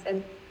once,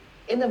 and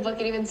in the book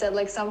it even said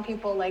like some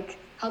people like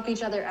help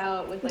each other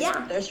out with like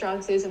Yeah. their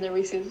strong suits and their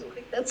weak suits.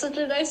 Like that's such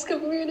a nice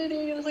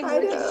community. It was like I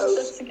working know.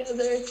 on stuff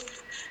together.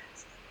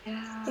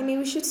 Yeah. Maybe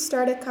we should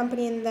start a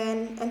company and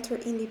then enter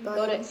IndieBio.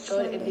 Go to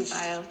one day.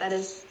 IndieBio. That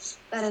is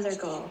our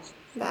goal.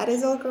 That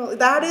is our goal.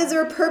 That is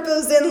our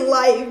purpose in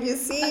life, you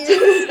see?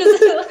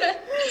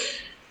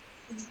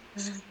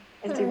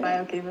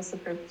 IndieBio gave us the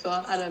purpose.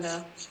 Well, I don't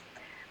know,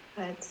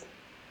 but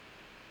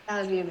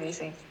that would be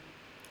amazing.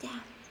 Yeah,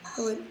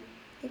 it would.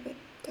 It would,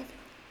 definitely.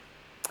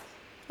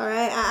 All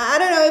right, I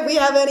don't know if we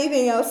have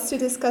anything else to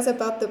discuss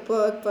about the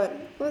book, but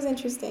it was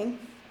interesting.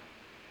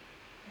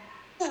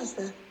 That was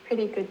a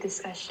pretty good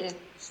discussion.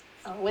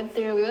 We went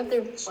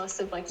through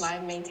most of like my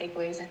main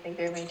takeaways. I think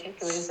your main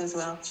takeaways as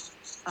well.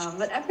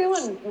 But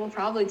everyone will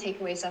probably take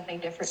away something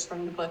different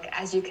from the book,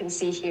 as you can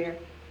see here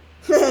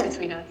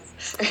between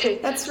us. Right?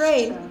 That's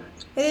right. So,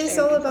 It is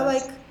very all good about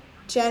books. like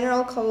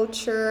general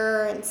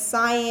culture and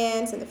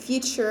science and the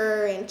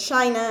future and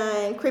China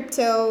and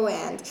crypto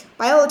and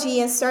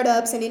biology and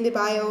startups and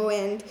IndieBio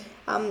and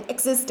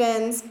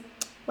existence.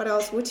 What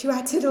else would you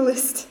add to the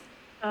list?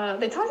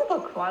 They talked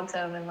about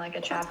quantum in like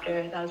a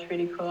chapter. That was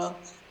pretty cool.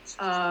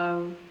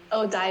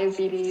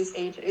 Diabetes,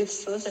 age,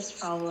 those just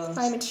problems.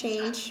 Climate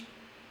change.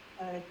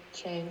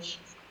 Change,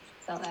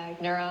 cell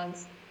lag,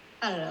 neurons.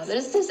 I don't know.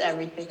 There's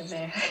everything in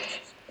there.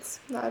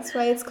 That's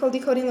why it's called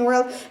Decoding the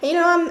World. And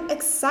I'm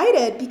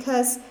excited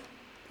because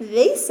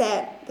they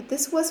said that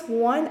this was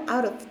 1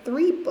 out of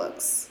 3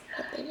 books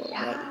that they will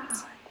write.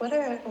 What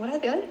are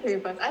the other 3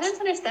 books? I didn't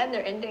understand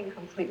their ending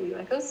completely.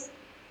 Like it's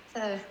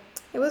a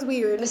It was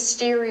weird.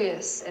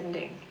 mysterious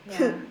ending.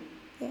 Yeah.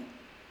 Yeah.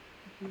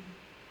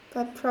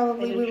 But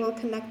probably we will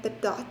connect the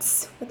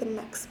dots with the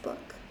next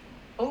book.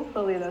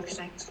 Hopefully they'll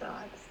connect the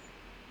dots.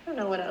 I don't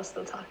know what else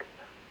they'll talk about.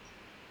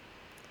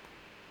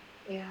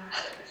 Yeah.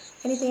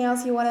 Anything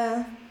else you want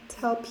to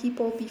tell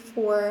people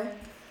before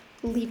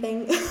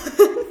leaving?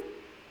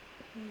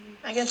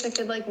 I guess I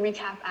could like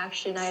recap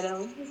action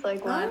items.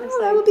 Like one. Oh, It's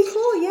that like, would be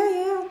cool.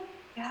 Yeah.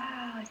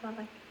 yeah, it's not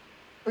like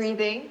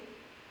breathing.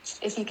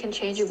 If you can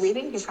change your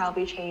breathing, you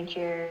probably change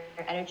your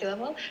energy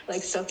level.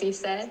 Like Sophie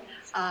said,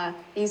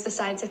 use the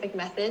scientific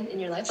method in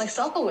your life. Like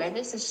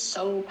self-awareness is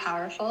so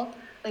powerful.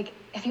 Like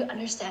if you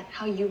understand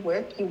how you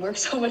work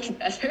so much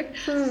better.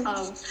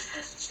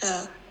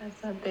 So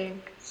that's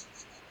something.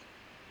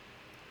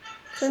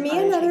 For me,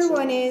 Other another things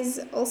one like-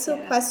 is also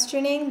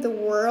questioning the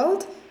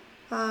world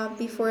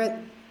before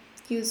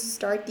you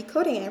start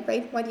decoding it,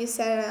 right? What you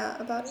said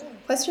about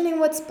questioning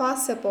what's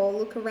possible,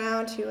 look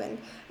around you. And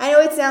I know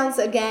it sounds,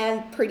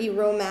 again, pretty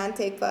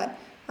romantic, but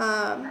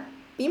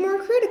be more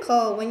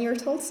critical when you're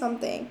told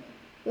something.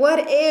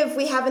 What if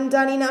we haven't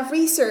done enough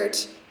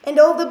research and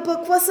all the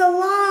book was a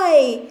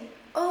lie?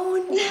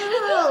 Oh,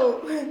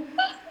 no!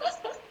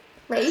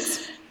 Right?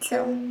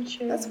 So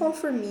True. that's one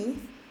for me.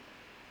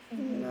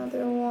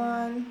 Another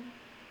one.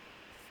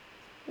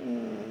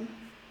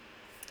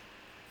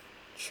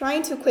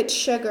 Trying to quit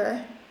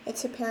sugar.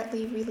 It's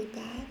apparently really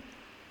bad.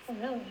 Oh,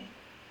 really?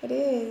 It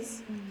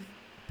is.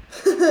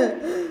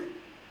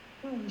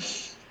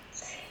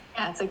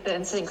 Yeah, it's like the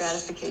instant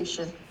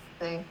gratification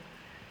thing.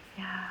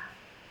 Yeah.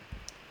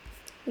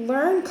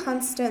 Learn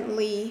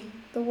constantly.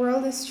 The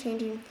world is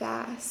changing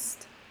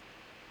fast.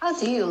 How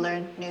do you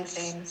learn new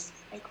things?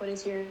 Like, what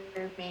is your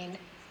main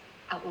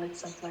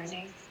outlets of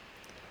learning?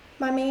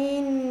 My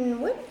main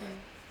what?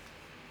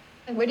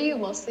 Like, where do you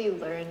mostly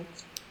learn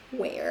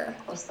Where?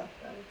 cool stuff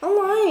from?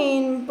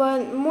 Online,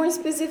 but more Like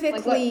what?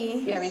 specifically.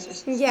 Yeah,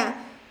 research. Yeah.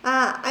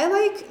 I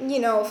like,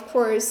 of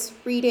course,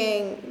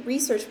 reading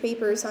research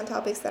papers on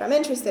topics that I'm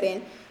interested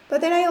in.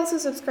 But then I also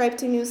subscribe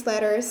to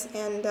newsletters,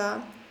 and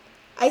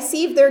I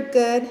see if they're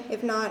good.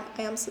 If not,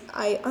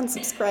 I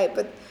unsubscribe.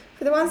 But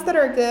for the ones that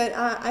are good,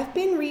 I've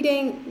been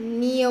reading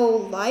Neo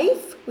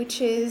Life,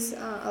 which is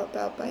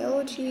about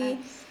biology.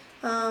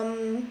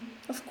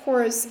 Of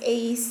course,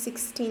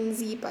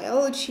 A16Z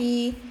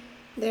Biology.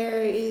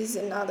 There is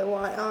another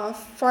one,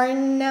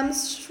 Farnham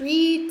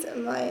Street,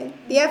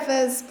 the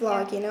FS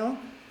blog,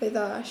 with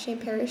Shane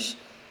Parrish.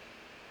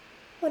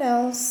 What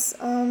else?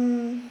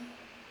 Let's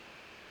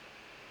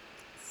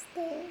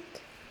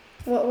think.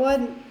 What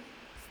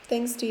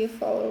things do you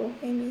follow,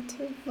 Amy,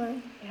 to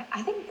learn? Yeah,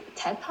 I think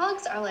TED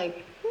Talks are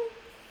like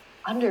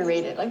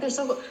underrated. Like they're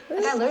so cool.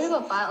 Like I learned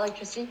about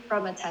bioelectricity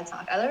from a TED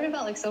Talk. I learned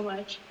about like so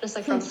much just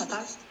like from TED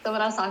Talks. So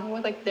when I was talking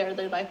with like their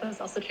life was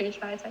also changed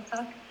by a TED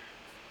Talk.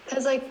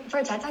 Because like for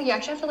a TED Talk, you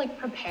actually have to like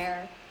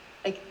prepare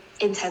like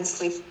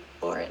intensely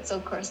for it. So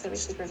of course it's gonna be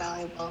super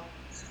valuable.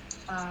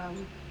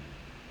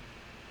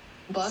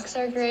 Books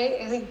are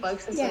great. I think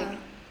books is like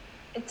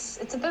it's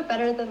a bit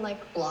better than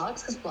like blogs,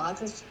 because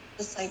blogs is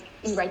just like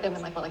you write them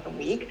in like a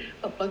week,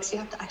 but books you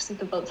have to actually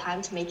devote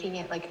time to making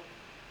it like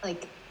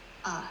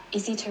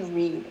easy to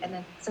read, and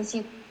then since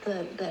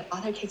the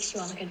author takes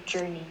you on like a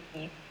journey,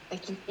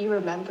 like you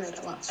remember it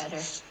a lot better.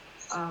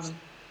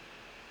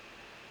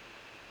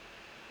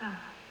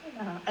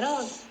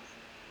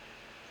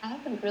 I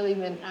haven't really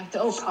been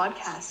active. Oh,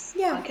 podcasts.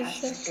 Yeah, for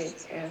Podcasts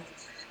sure. are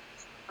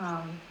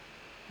great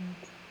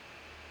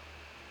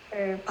too.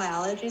 For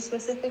biology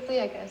specifically,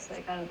 I guess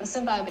like I don't know, the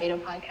Symbio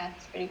podcast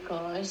is pretty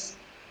cool. There's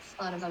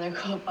a lot of other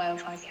cool bio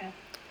podcasts.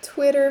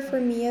 Twitter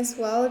for me as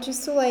well,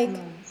 just to like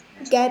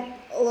get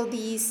all of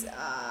these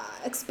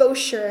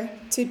exposure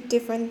to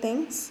different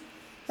things,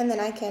 and then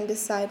I can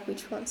decide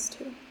which ones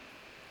to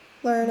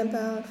learn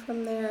about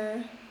from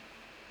there.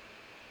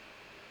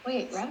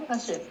 Wait, random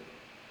question.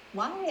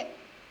 Why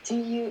do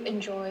you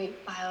enjoy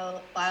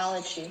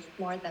biology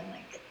more than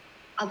like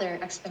other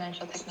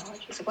exponential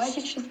technologies? Like, why did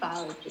you choose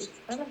biology?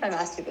 I don't know if I've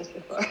asked you this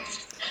before.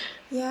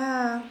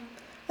 Yeah,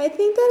 I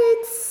think that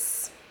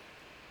it's.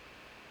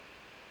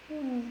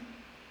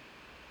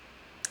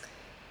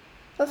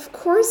 Of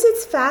course,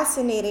 it's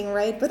fascinating,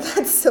 right? But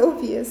that's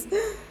obvious.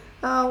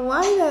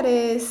 Why that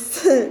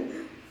is?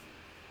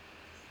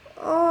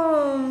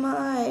 Oh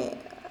my.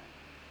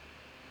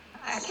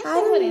 I can't I think of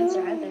don't an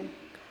answer know. either.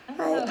 I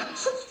I don't know.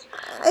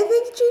 I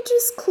think you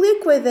just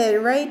click with it,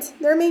 right?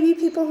 There may be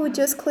people who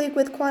just click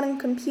with quantum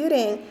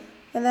computing,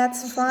 and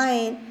that's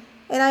fine.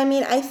 And I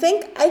mean, I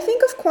think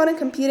of quantum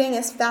computing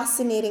as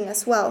fascinating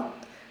as well.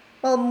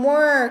 Well,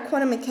 more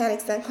quantum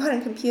mechanics than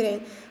quantum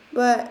computing,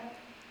 but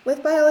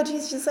with biology,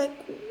 it's just like,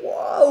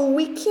 whoa,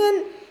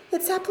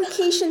 it's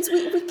applications,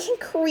 we can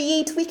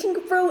create, we can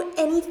grow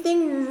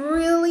anything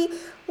really,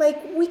 like,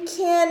 we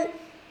can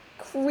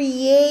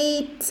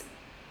create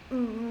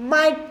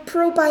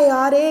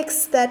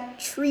microbiotics that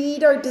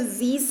treat our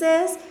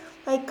diseases.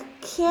 Like,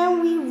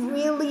 can we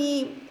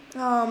really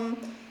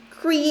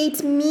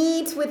create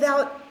meat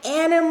without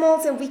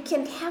animals, and we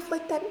can have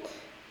like that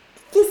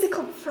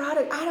physical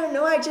product? I don't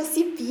know. I just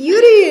see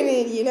beauty in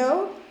it, you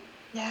know?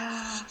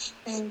 Yeah,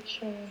 very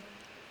true.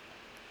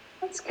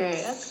 That's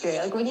great. That's great.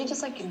 Like when you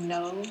just like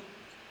know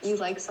you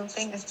like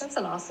something, that's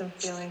an awesome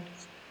feeling.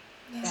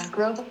 Yeah,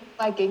 Grow Up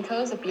by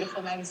Ginkgo is a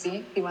beautiful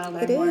magazine. If you want to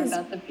It learn more is.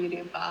 about the beauty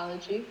of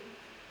biology.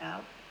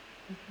 Yeah.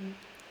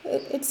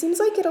 It seems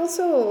like it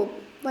also,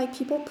 like,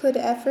 people put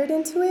effort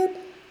into it.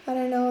 I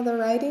don't know. The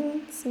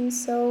writing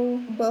seems so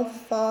well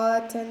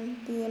thought, and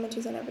the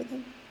images and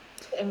everything.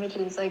 The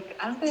images, like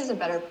I don't think there's a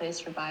better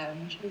place for bio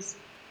images.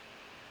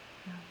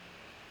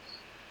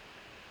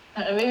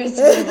 Maybe it's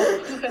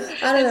debatable.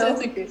 I don't It's know.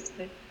 a great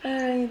thing. I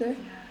don't know either. Yeah.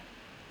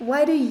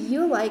 Why do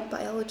you like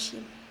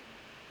biology?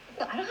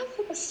 I don't have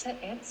like a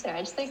set answer.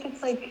 I just think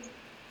it's like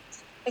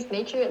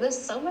nature. There's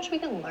so much we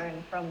can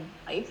learn from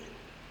life.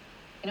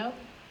 You know,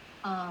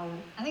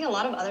 I think a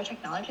lot of other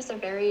technologies are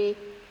very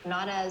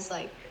not as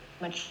like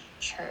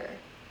mature.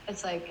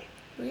 It's like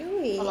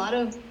Really? a lot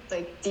of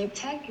like deep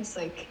tech is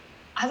like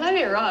I might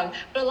be wrong,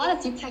 but a lot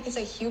of deep tech is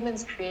like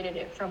humans created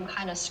it from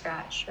kind of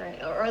scratch,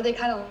 right? Or they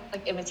kind of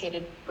like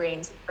imitated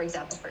brains, for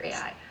example, for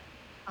AI.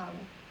 But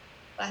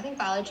I think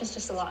biology is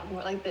just a lot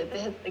more like they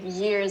have like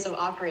years of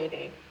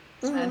operating.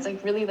 And it's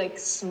like really like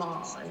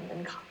small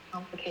and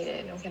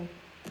complicated, and we can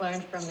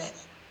learn from it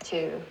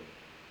to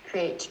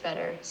create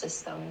better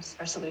systems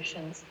or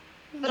solutions.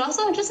 But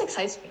also it just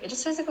excites me. It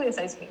just physically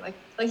excites me. Like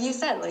you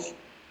said, like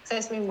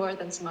excites me more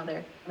than some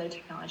other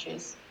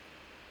technologies.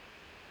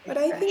 But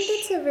I think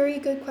that's a very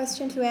good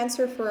question to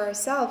answer for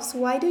ourselves.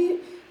 Why do you,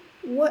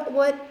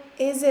 what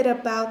is it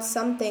about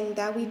something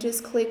that we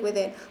just click with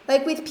it?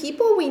 Like with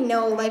people we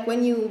know, like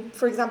when you,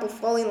 for example,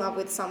 fall in love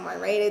with someone,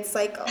 right? It's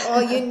like,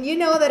 oh, you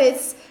know that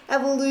it's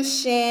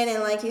evolution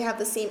and like you have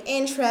the same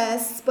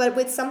interests, but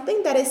with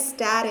something that is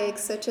static,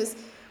 such as,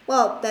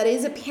 well, that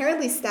is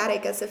apparently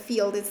static as a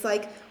field, it's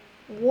like,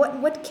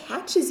 what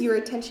catches your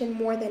attention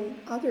more than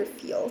other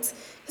fields?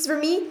 Because for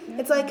me,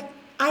 it's like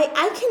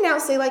I can now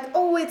say like,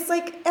 oh, it's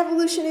like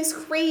evolution is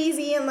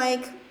crazy and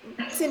like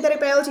synthetic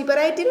biology, but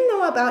I didn't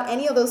know about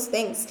any of those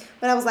things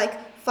when I was like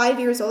 5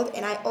 years old,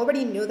 and I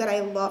already knew that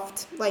I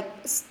loved like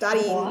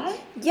studying. What?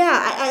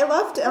 Yeah, I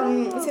loved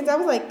since I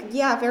was like,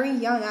 yeah, very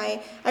young.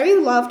 I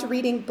really loved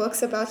reading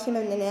books about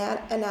human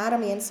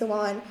anatomy and so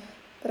on,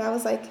 but I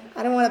was like,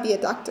 I don't want to be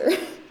a doctor,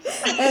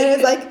 and it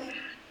was like,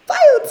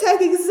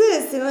 biotech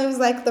exists, and it was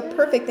like the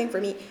perfect thing for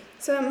me.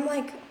 So I'm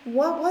like,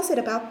 what was it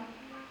about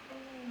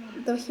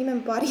the human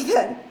body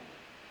that,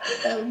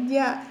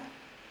 yeah.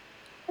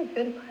 A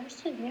good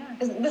question, yeah.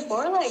 Because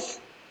before like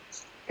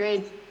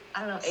grade,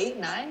 I don't know, 8,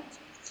 9,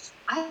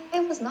 I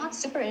was not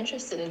super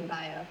interested in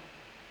bio.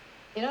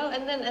 You know,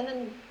 and then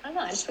I don't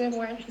know, I just became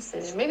more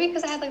interested in maybe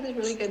because I had like this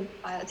really good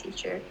bio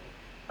teacher.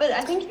 But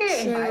I think your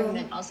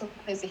environment also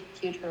plays a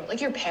huge role.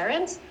 Like your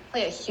parents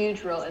play a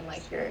huge role in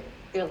like your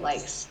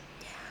likes.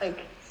 Like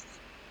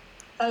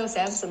Father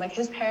Samson, like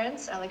his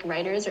parents are like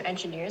writers or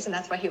engineers, and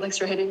that's why he likes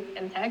writing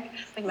and tech.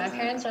 Like my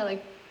parents are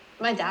like,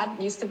 my dad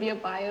used to be a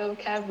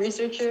biochem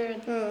researcher,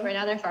 and right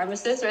now they're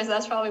pharmacists, right? So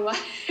that's probably why.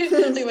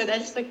 Like my dad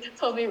just like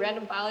told me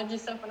random biology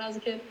stuff when I was a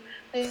kid.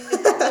 Like,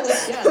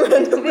 yeah,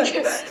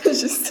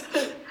 It's just,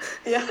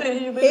 yeah.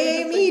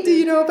 hey, me, do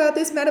you know about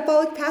this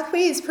metabolic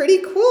pathway? It's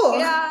pretty cool.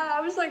 Yeah,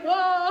 I was like, whoa,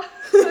 I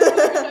don't know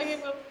what you're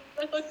talking about.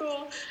 That's so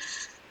cool.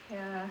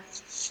 Yeah.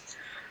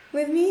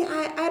 With me,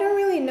 I don't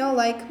really know,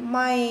 like,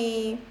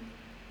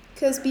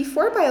 because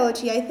before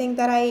biology, I think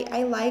that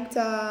I liked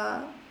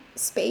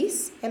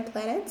space and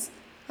planets.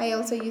 I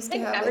also used I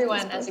to think have everyone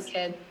like, as a these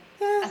kid.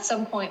 at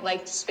some point,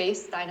 like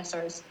space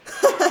dinosaurs.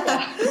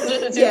 Yeah,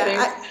 the two Yeah,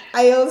 things.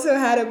 I also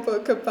had a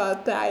book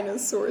about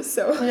dinosaurs,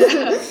 so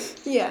Yeah.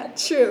 yeah,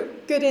 true.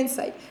 Good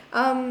insight.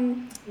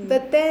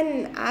 But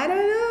then I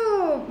don't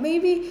know,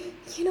 maybe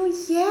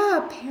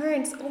yeah,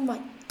 parents. Oh my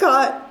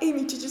God,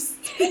 Amy, to just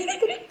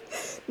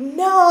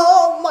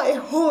no, my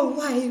whole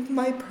life,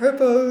 my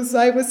purpose.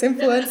 I was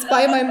influenced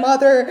by my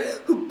mother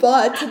who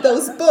bought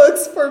those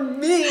books for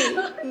me.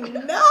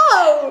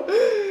 No,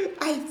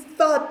 I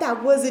thought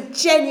that was a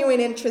genuine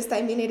interest.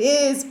 I mean, it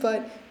is,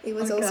 but it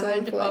was Oh also God,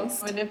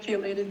 influenced.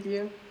 manipulated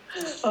you.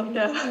 Oh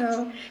no.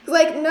 No,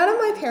 like none of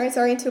my parents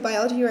are into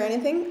biology or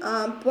anything.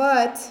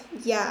 But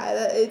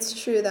yeah, it's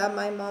true that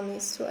my mom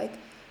used to like.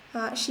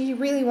 She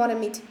really wanted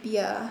me to be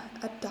a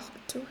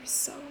doctor.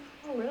 So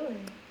Oh really?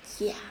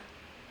 yeah,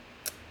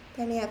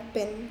 that may have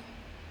been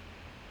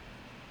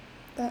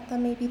that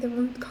may be the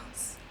root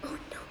cause. Oh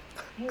no.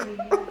 Maybe.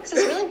 Because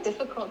it's really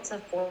difficult to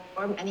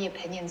form any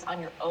opinions on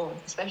your own,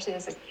 especially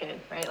as a kid,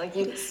 right? Like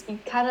Yes. you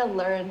kind of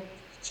learn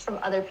from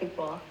other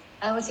people,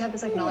 and once you have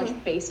this like knowledge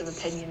base of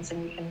opinions,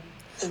 and you can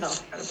develop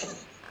your own opinion.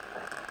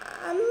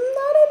 I'm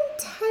not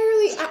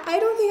entirely. I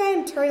don't think I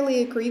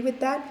entirely agree with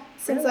that.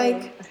 Since Really?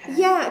 like Okay.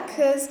 yeah,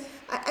 because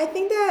I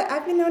think that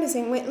I've been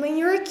noticing when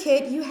you're a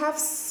kid, you have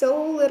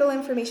so little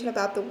information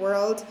about the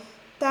world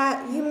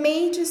that you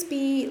may just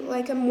be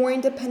like a more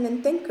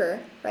independent thinker,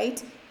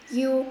 right?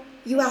 You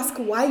ask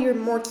why, you're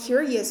more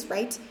curious,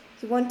 right?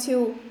 You want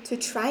to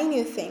try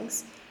new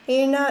things, and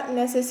you're not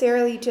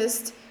necessarily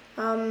just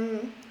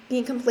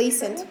being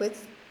complacent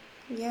with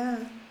yeah.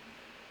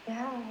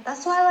 Yeah,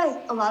 that's why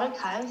like a lot of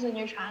times when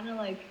you're trying to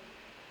like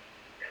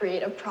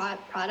create a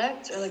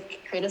product or like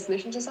create a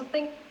solution to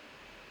something,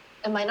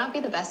 it might not be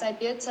the best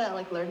idea to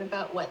like learn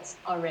about what's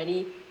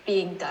already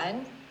being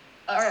done.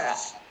 Or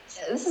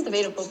this is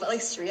debatable, but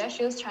like Surya,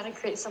 she was trying to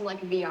create some like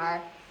VR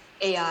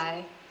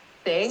AI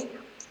thing,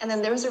 and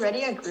then there was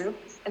already a group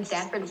in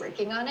Stanford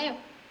working on it.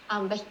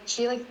 But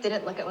she like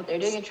didn't look at what they're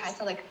doing and tried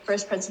to like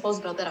first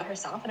principles build it out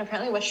herself. And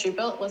apparently, what she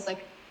built was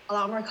like a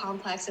lot more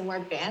complex and more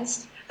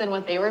advanced than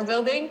what they were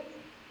building.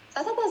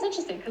 So I thought that was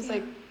interesting because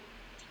like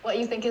what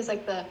you think is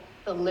like the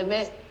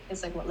limit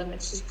is like what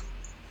limits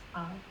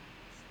you.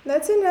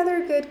 That's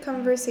another good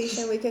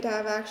conversation we could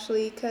have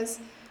actually, because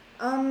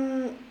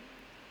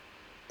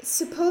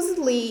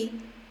supposedly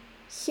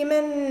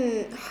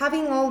human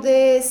having all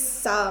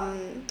this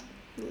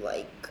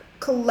like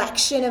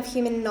collection of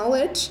human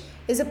knowledge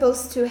is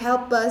supposed to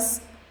help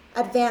us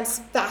advance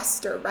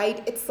faster,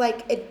 right? It's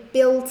like it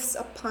builds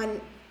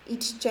upon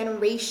each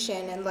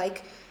generation and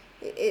like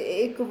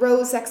it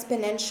grows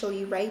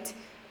exponentially, right?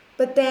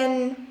 But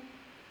then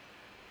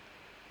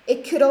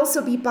it could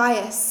also be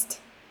biased,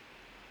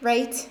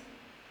 right?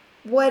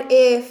 What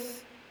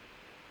if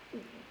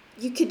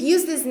you could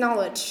use this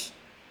knowledge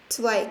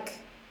to like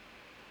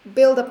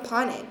build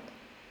upon it,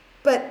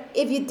 but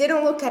if you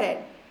didn't look at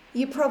it,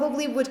 you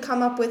probably would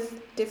come up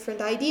with different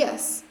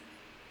ideas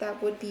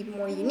that would be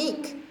more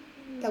unique,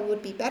 that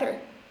would be better.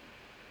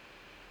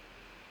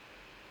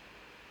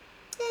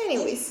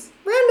 Anyways,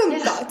 random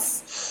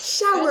thoughts,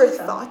 shower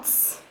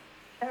thoughts.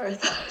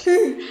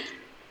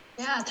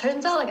 Yeah, it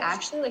turns out like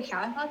actually like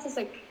shower thoughts is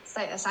like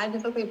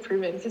scientifically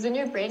proven because when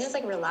your brain is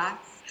like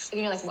relaxed,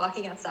 when you're like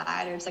walking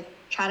outside or just like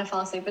trying to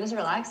fall asleep and just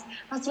relax,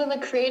 that's when the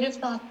creative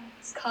thoughts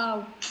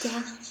come.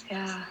 Yeah.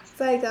 Yeah. It's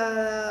like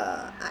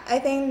I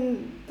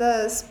think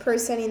this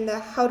person in the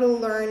How to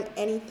Learn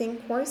Anything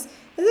course,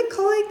 is it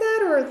called like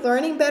that or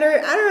Learning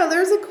Better? I don't know.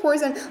 There's a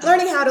course on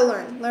learning how to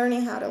learn.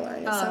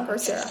 It's on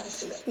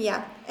Coursera.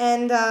 Yeah,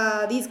 and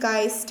these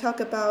guys talk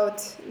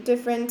about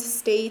different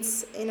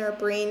states in our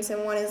brains,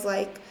 and one is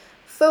like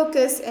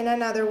focus, and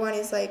another one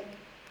is like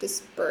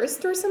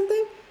dispersed or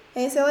something.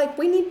 And they say like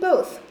we need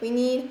both. We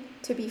need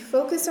to be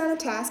focused on a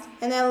task,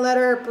 and then let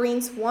our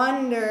brains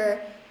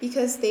wander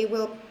because they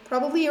will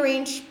probably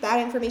arrange that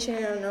information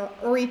in an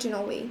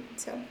original way.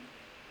 So.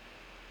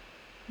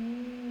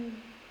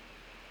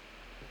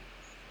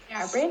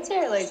 Yeah, our brains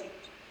are like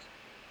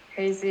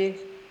crazy.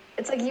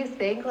 It's like you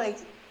think like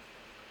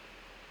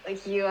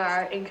you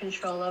are in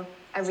control of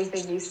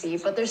everything you see,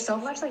 but there's so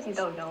much like you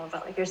don't know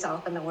about like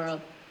yourself and the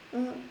world,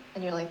 and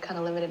you're like kind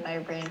of limited by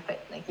your brain.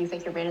 But like you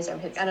think your brain is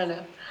everything. I don't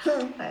know,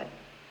 but.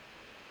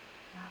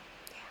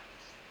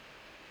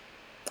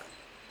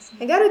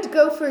 I gotta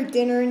go for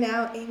dinner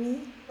now, Amy.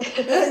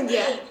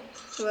 Yeah,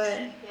 but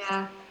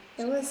Yeah.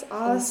 it was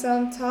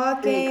awesome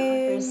talking Great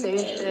and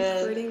conversation.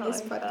 recording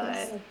this Oh my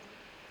podcast. God.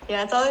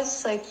 Yeah, it's always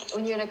just like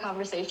when you're in a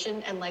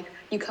conversation and like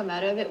you come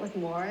out of it with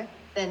more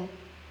than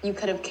you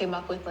could have came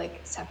up with like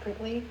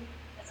separately.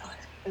 It's always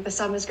like, the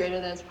sum is greater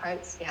than its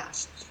parts. Yeah.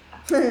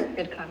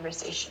 Good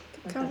conversation.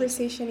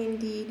 Conversation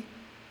indeed.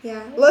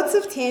 Yeah, lots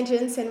of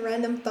tangents and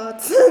random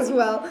thoughts as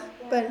well,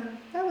 but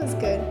that was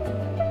good.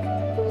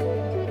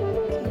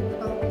 Okay,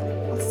 well,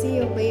 I'll see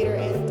you later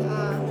and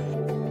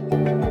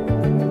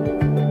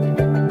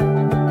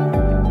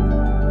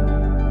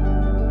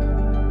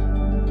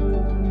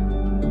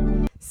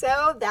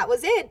So that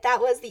was it.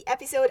 That was the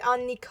episode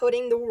on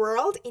Decoding the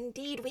World.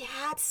 Indeed, we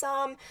had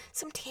some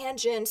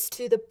tangents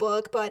to the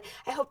book, but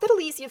I hope that at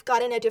least you've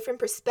gotten a different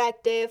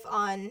perspective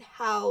on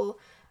how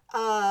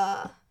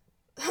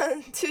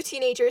two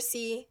teenagers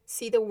see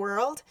the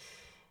world,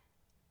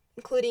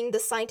 including the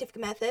scientific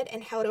method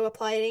and how to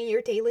apply it in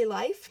your daily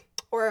life,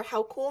 or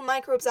how cool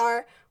microbes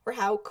are, or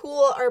how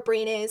cool our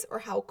brain is, or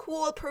how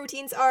cool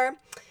proteins are.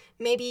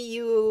 Maybe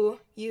you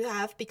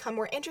have become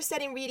more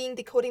interested in reading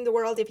Decoding the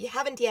World if you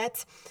haven't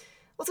yet.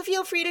 Also,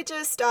 feel free to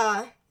just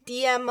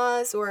DM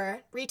us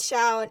or reach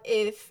out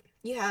if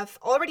you have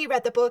already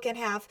read the book and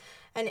have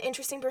an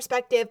interesting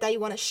perspective that you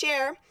want to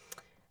share.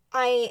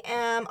 I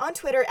am on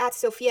Twitter at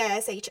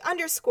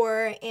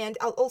SophiaSH_, and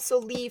I'll also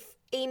leave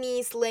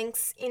Amy's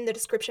links in the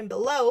description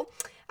below.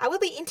 I will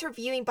be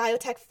interviewing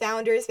biotech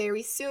founders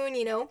very soon,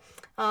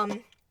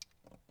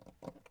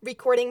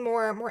 recording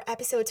more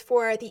episodes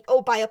for the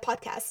OBio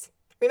podcast.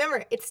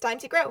 Remember, it's time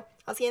to grow.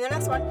 I'll see you in the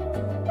next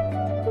one.